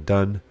and then we're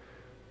done,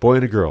 boy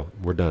and a girl,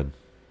 we're done.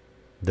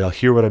 They'll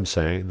hear what I'm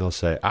saying and they'll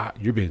say,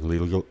 you're being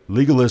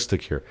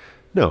legalistic here.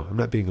 No, I'm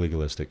not being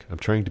legalistic. I'm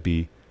trying to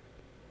be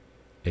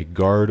a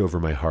guard over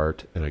my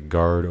heart and a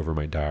guard over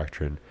my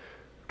doctrine.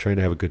 I'm trying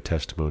to have a good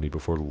testimony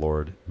before the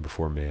Lord and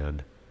before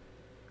man.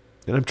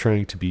 And I'm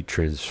trying to be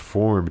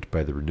transformed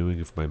by the renewing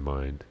of my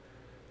mind,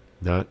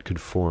 not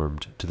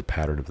conformed to the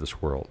pattern of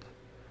this world.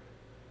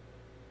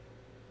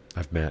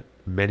 I've met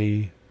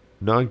many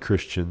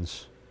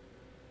non-Christians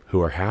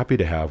who are happy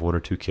to have 1 or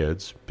 2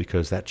 kids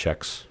because that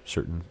checks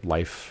certain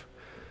life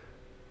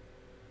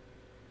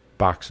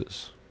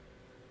boxes.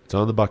 It's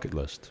on the bucket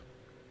list.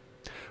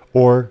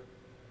 Or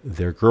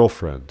their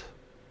girlfriend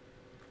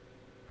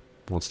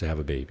wants to have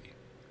a baby.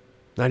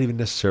 Not even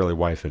necessarily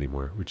wife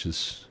anymore, which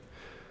is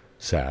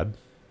sad.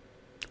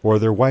 Or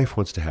their wife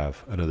wants to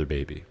have another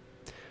baby.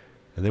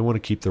 And they want to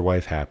keep their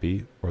wife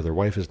happy, or their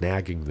wife is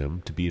nagging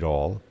them to beat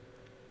all.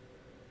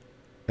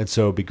 And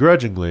so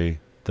begrudgingly,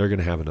 they're going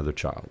to have another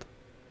child.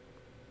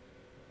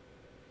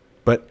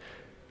 But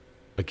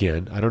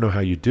again, I don't know how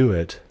you do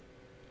it.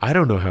 I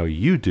don't know how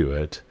you do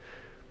it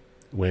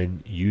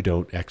when you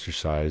don't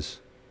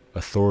exercise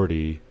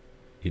authority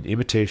in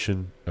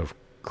imitation of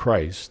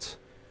Christ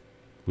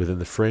within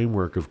the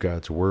framework of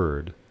God's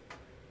word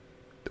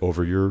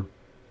over your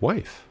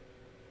wife.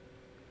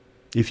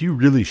 If you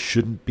really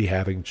shouldn't be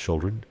having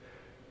children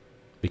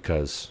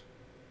because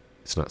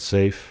it's not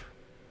safe,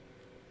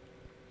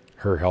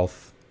 her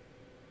health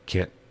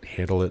can't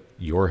handle it,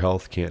 your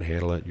health can't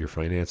handle it, your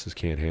finances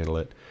can't handle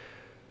it,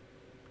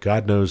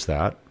 God knows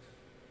that.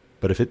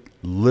 But if it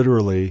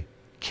literally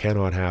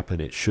cannot happen,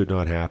 it should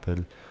not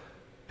happen,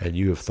 and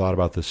you have thought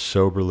about this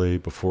soberly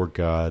before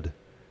God,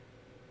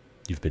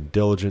 you've been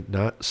diligent,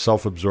 not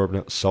self-absorbed,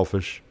 not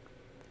selfish,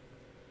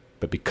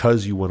 but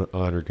because you want to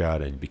honor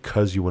God and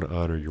because you want to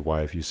honor your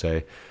wife, you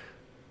say,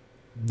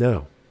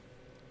 no.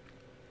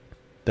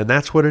 Then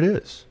that's what it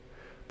is.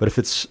 But if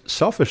it's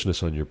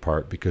selfishness on your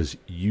part because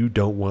you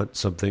don't want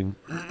something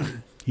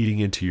eating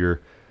into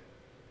your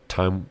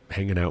time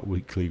hanging out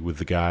weekly with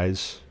the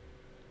guys,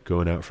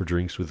 going out for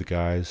drinks with the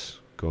guys,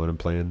 going and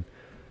playing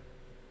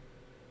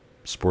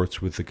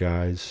sports with the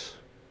guys,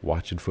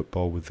 watching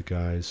football with the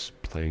guys,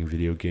 playing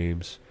video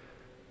games,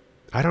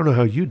 I don't know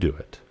how you do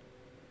it.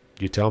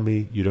 You tell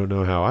me you don't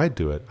know how I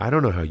do it. I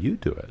don't know how you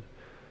do it.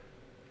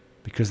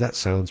 Because that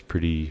sounds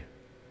pretty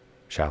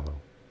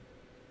shallow.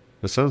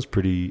 That sounds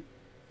pretty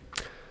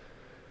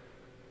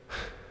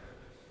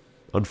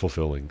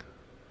unfulfilling,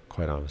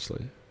 quite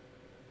honestly.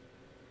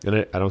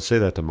 And I don't say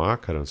that to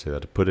mock. I don't say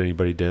that to put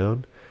anybody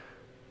down.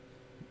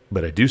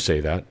 But I do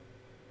say that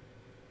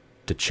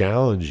to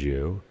challenge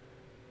you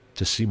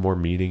to see more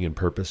meaning and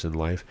purpose in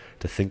life,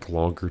 to think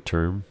longer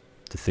term,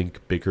 to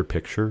think bigger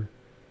picture,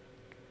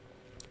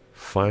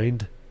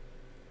 find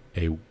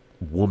a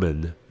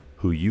woman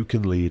who you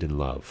can lead and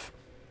love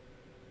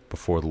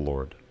before the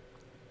Lord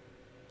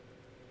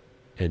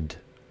and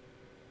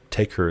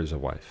take her as a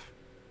wife.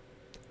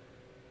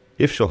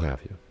 If she'll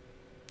have you.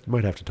 You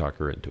might have to talk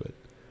her into it.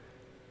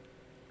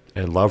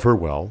 And love her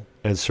well,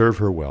 and serve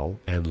her well,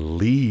 and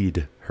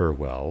lead her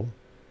well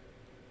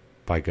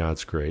by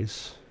God's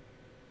grace,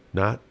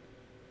 not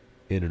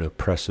in an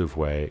oppressive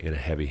way, in a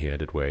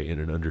heavy-handed way, in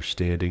an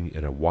understanding,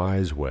 in a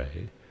wise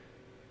way.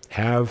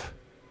 Have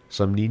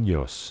some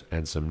niños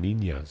and some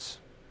niñas.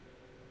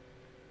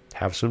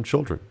 Have some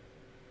children.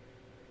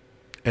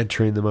 And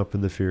train them up in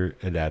the fear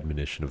and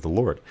admonition of the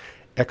Lord.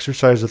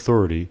 Exercise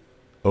authority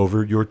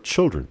over your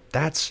children.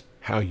 That's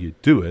how you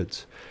do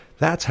it.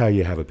 That's how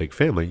you have a big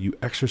family. You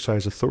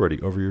exercise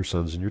authority over your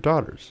sons and your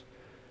daughters.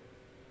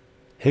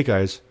 Hey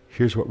guys,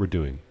 here's what we're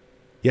doing.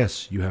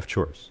 Yes, you have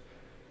chores.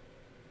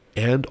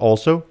 And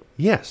also,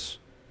 yes,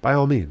 by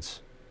all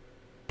means,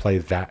 play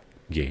that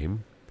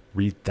game,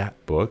 read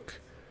that book.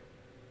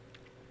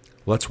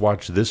 Let's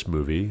watch this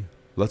movie.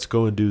 Let's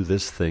go and do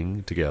this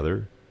thing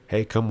together.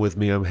 Hey, come with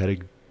me. I'm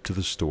heading to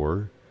the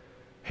store.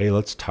 Hey,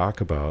 let's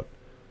talk about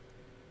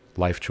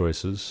life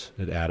choices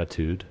and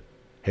attitude.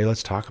 Hey,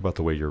 let's talk about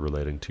the way you're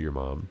relating to your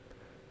mom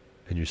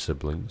and your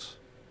siblings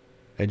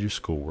and your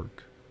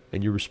schoolwork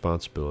and your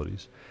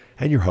responsibilities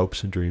and your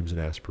hopes and dreams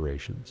and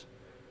aspirations.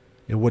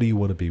 And what do you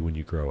want to be when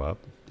you grow up?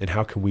 And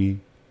how can we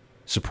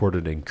support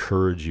and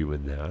encourage you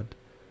in that?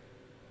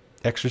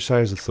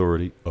 Exercise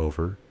authority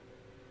over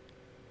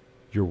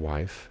your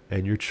wife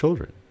and your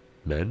children.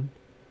 Men,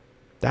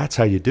 that's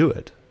how you do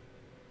it.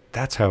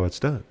 That's how it's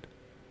done.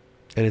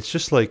 And it's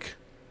just like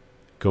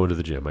going to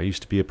the gym. I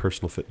used to be a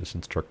personal fitness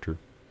instructor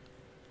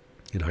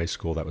in high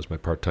school. That was my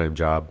part-time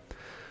job.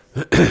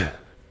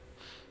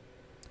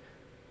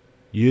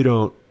 You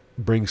don't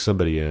bring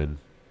somebody in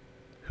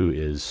who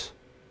is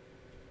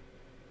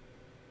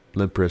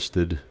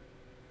limp-wristed,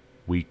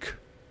 weak.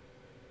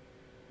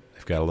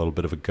 They've got a little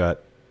bit of a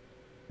gut.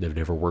 They've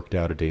never worked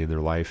out a day in their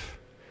life.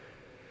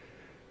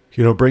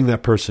 You don't bring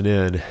that person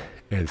in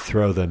and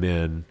throw them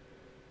in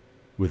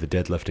with a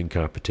deadlifting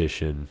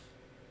competition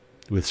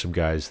with some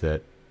guys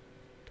that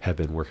have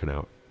been working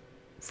out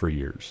for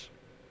years,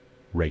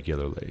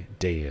 regularly,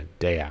 day in,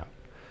 day out.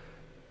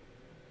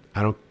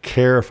 I don't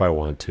care if I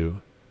want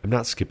to. I'm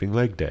not skipping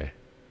leg day.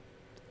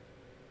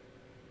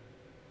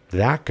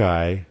 That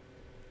guy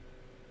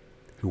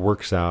who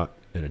works out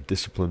in a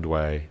disciplined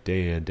way,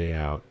 day in, day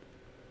out,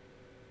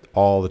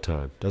 all the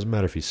time. Doesn't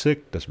matter if he's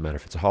sick, doesn't matter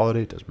if it's a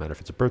holiday, doesn't matter if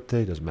it's a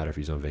birthday, doesn't matter if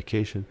he's on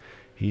vacation.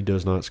 He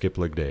does not skip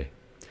leg day.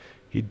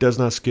 He does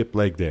not skip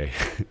leg day.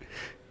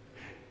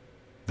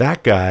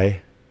 That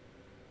guy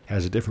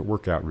has a different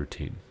workout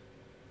routine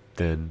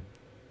than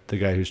the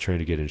guy who's trying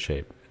to get in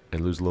shape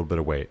and lose a little bit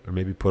of weight, or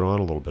maybe put on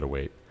a little bit of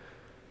weight,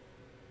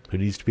 who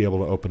needs to be able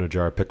to open a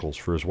jar of pickles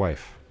for his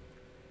wife.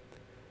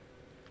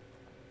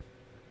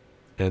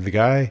 And the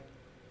guy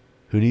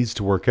who needs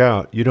to work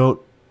out, you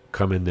don't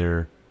come in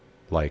there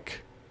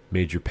like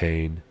Major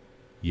Payne,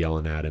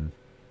 yelling at him,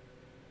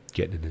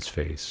 getting in his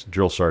face,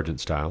 drill sergeant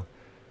style.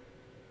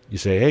 You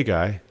say, hey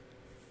guy,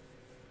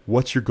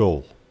 what's your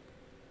goal?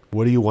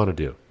 What do you want to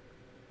do?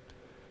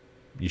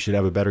 You should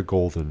have a better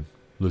goal than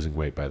losing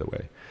weight, by the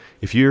way.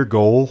 If your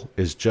goal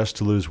is just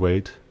to lose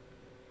weight,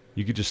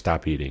 you could just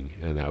stop eating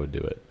and that would do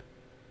it.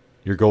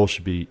 Your goal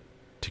should be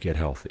to get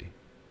healthy,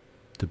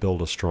 to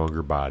build a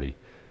stronger body,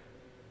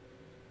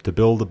 to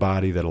build a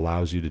body that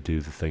allows you to do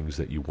the things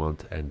that you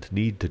want and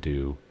need to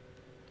do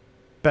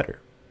better,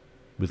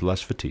 with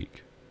less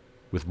fatigue,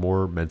 with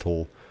more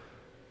mental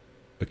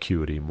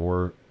acuity,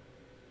 more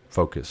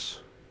focus.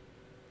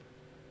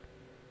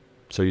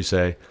 So you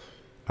say,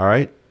 all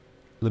right,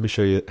 let me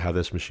show you how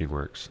this machine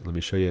works. Let me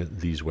show you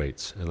these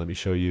weights, and let me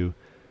show you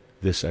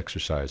this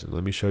exercise, and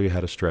let me show you how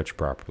to stretch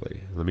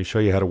properly. Let me show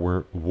you how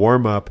to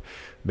warm up,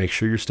 make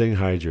sure you're staying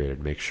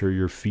hydrated, make sure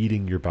you're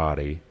feeding your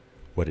body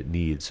what it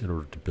needs in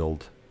order to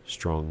build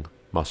strong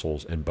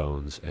muscles and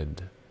bones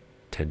and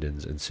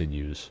tendons and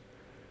sinews.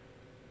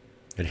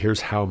 And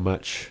here's how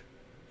much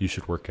you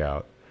should work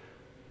out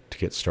to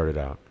get started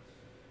out.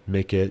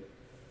 Make it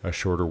a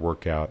shorter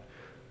workout,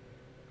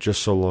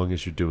 just so long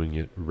as you're doing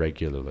it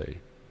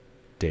regularly,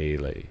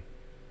 daily.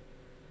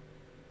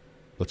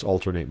 Let's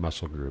alternate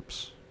muscle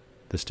groups.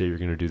 This day you're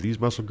going to do these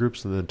muscle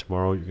groups, and then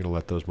tomorrow you're going to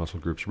let those muscle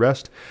groups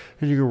rest,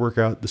 and you're going to work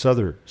out this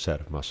other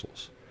set of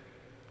muscles.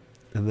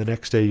 And the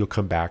next day you'll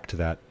come back to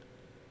that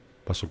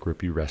muscle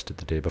group you rested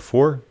the day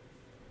before,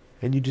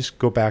 and you just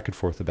go back and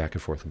forth and back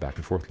and forth and back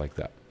and forth like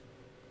that.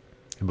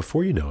 And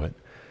before you know it,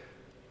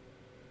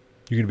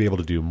 you're going to be able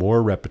to do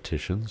more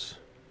repetitions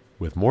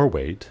with more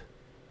weight.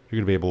 You're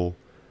going to be able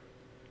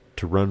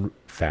to run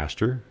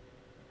faster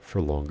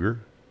for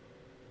longer.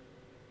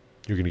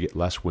 You're going to get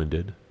less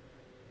winded.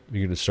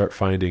 You're going to start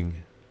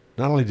finding,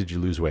 not only did you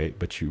lose weight,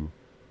 but you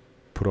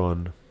put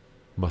on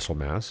muscle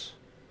mass,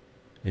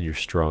 and you're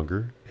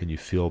stronger, and you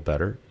feel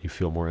better, you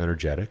feel more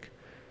energetic.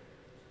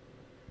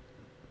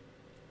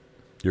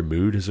 Your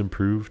mood has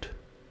improved.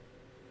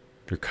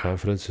 Your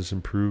confidence has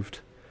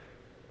improved.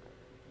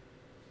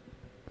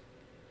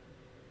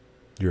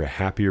 You're a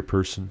happier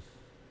person.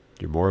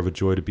 You're more of a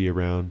joy to be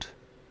around.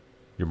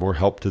 You're more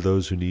help to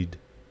those who need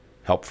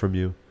help from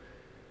you.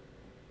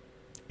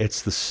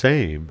 It's the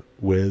same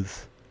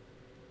with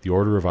the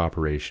order of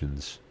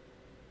operations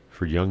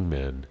for young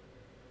men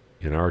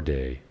in our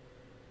day.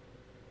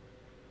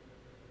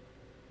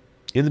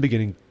 In the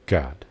beginning,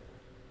 God.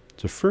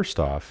 So first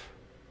off,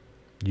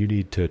 you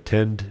need to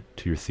attend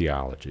to your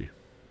theology.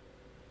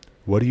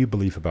 What do you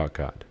believe about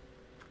God?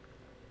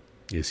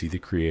 Is he the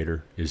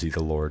creator? Is he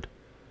the Lord?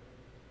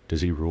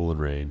 Does he rule and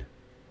reign?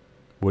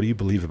 What do you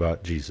believe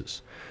about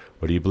Jesus?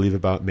 What do you believe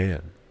about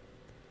man?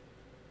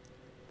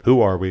 Who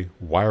are we?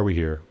 Why are we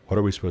here? What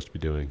are we supposed to be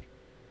doing?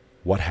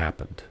 What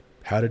happened?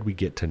 How did we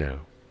get to now?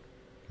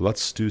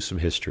 Let's do some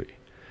history.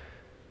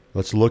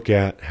 Let's look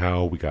at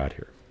how we got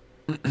here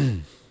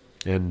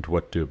and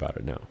what to do about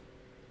it now.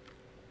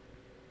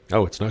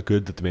 Oh, it's not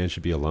good that the man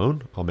should be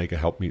alone. I'll make a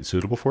helpmeet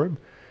suitable for him.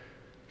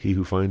 He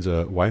who finds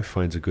a wife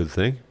finds a good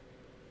thing.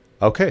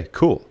 Okay,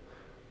 cool.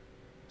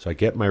 So I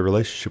get my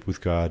relationship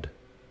with God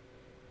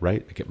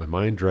right. I get my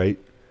mind right.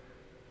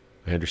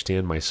 I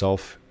understand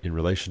myself in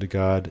relation to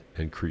God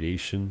and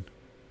creation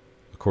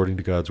according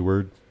to God's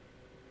word.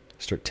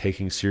 I start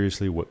taking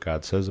seriously what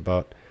God says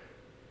about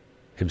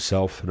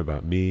himself and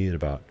about me and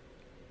about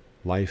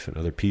life and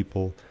other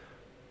people.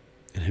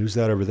 And who's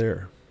that over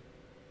there?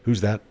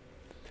 Who's that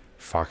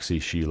foxy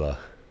Sheila?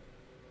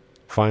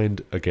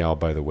 Find a gal,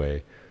 by the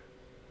way,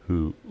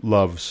 who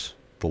loves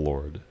the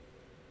Lord.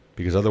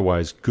 Because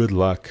otherwise, good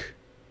luck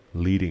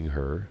leading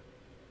her.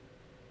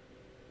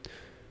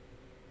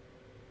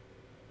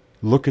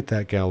 Look at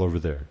that gal over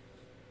there.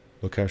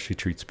 Look how she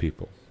treats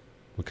people.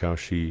 Look how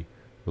she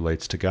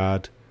relates to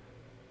God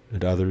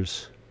and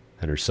others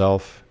and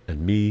herself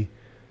and me.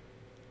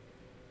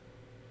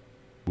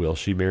 Will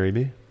she marry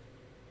me?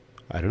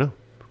 I don't know.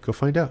 Go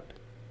find out.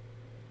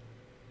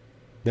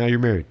 Now you're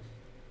married.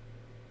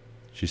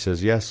 She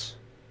says yes.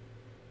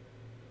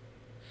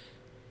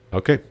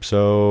 Okay,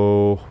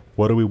 so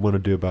what do we want to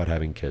do about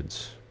having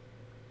kids?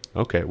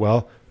 Okay,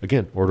 well,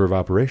 again, order of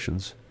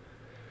operations.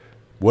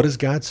 What does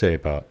God say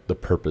about the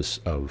purpose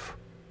of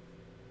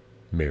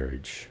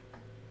marriage?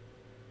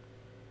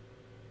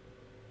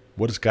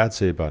 What does God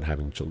say about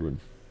having children?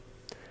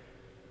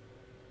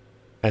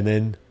 And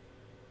then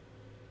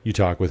you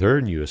talk with her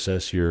and you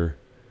assess your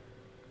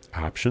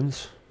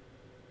options.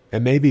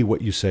 And maybe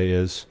what you say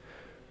is,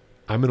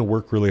 I'm going to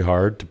work really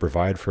hard to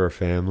provide for our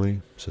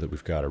family so that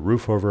we've got a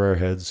roof over our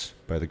heads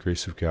by the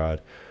grace of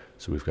God.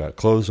 So we've got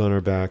clothes on our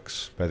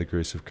backs by the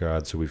grace of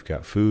God. So we've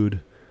got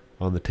food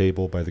on the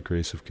table by the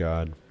grace of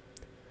God.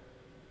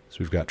 So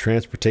we've got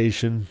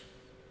transportation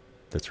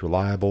that's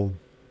reliable.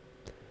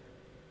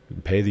 We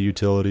can pay the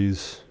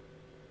utilities,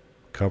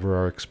 cover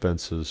our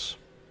expenses.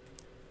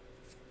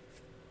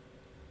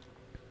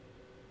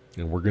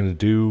 And we're going to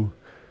do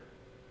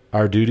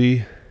our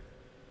duty.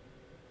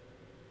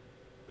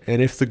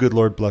 And if the good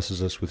Lord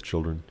blesses us with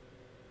children,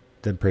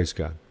 then praise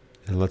God.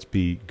 And let's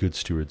be good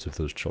stewards of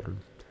those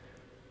children.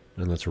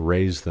 And let's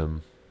raise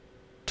them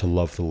to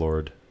love the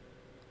Lord.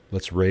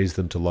 Let's raise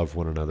them to love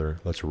one another.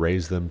 Let's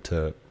raise them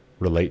to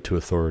relate to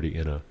authority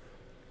in a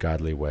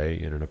godly way,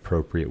 in an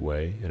appropriate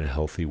way, in a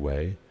healthy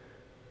way,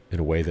 in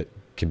a way that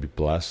can be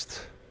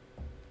blessed.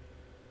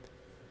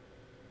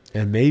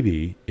 And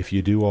maybe if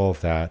you do all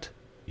of that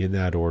in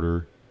that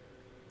order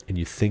and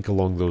you think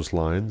along those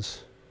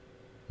lines,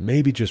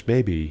 maybe, just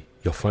maybe,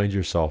 you'll find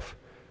yourself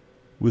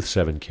with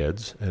 7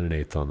 kids and an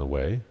 8th on the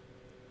way,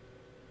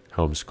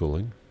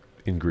 homeschooling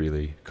in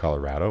Greeley,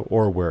 Colorado,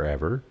 or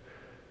wherever.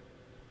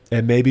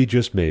 And maybe,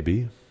 just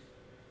maybe,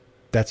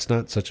 that's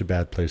not such a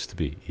bad place to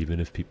be,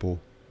 even if people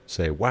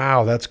say,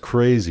 wow, that's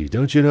crazy.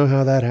 Don't you know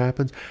how that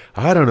happens?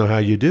 I don't know how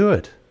you do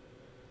it.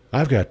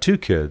 I've got 2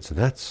 kids, and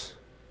that's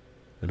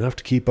enough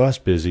to keep us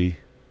busy.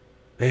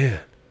 Man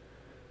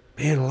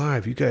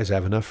alive, you guys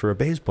have enough for a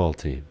baseball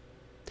team.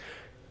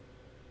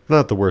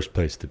 Not the worst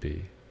place to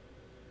be.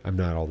 I'm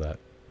not all that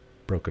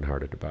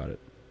brokenhearted about it.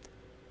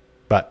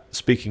 But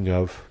speaking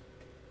of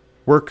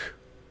work,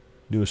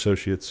 new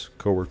associates,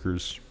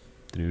 coworkers,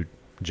 the new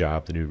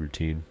job, the new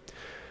routine,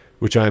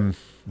 which I'm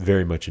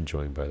very much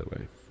enjoying, by the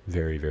way.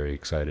 Very, very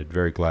excited.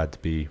 Very glad to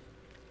be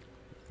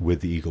with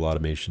the Eagle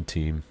Automation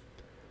team.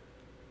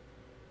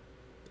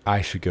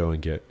 I should go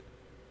and get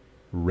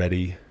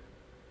ready,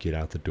 get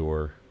out the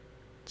door.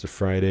 It's a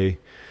Friday.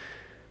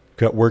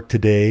 Got work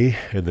today,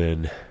 and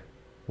then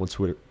once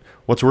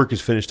work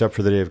is finished up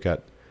for the day, I've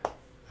got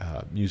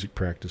music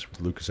practice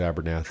with Lucas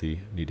Abernathy.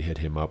 Need to hit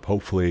him up.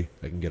 Hopefully,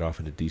 I can get off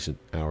in a decent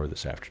hour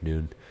this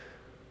afternoon.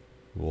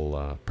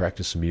 We'll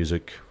practice some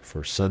music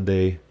for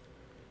Sunday.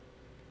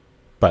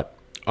 But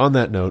on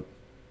that note,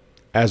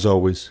 as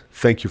always,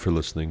 thank you for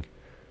listening.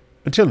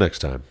 Until next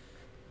time,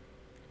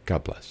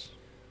 God bless.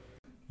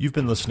 You've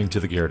been listening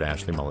to The Garrett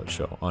Ashley Mullet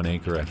Show on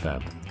Anchor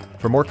FM.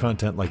 For more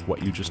content like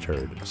what you just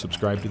heard,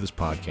 subscribe to this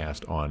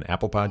podcast on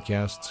Apple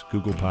Podcasts,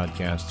 Google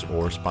Podcasts,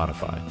 or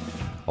Spotify.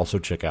 Also,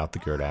 check out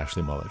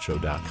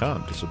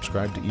theGarrettAshleyMulletShow.com to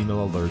subscribe to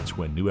email alerts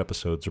when new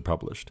episodes are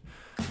published.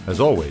 As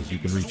always, you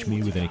can reach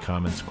me with any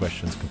comments,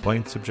 questions,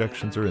 complaints,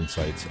 objections, or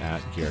insights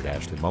at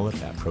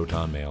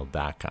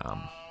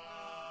GarrettAshleyMullet@protonmail.com.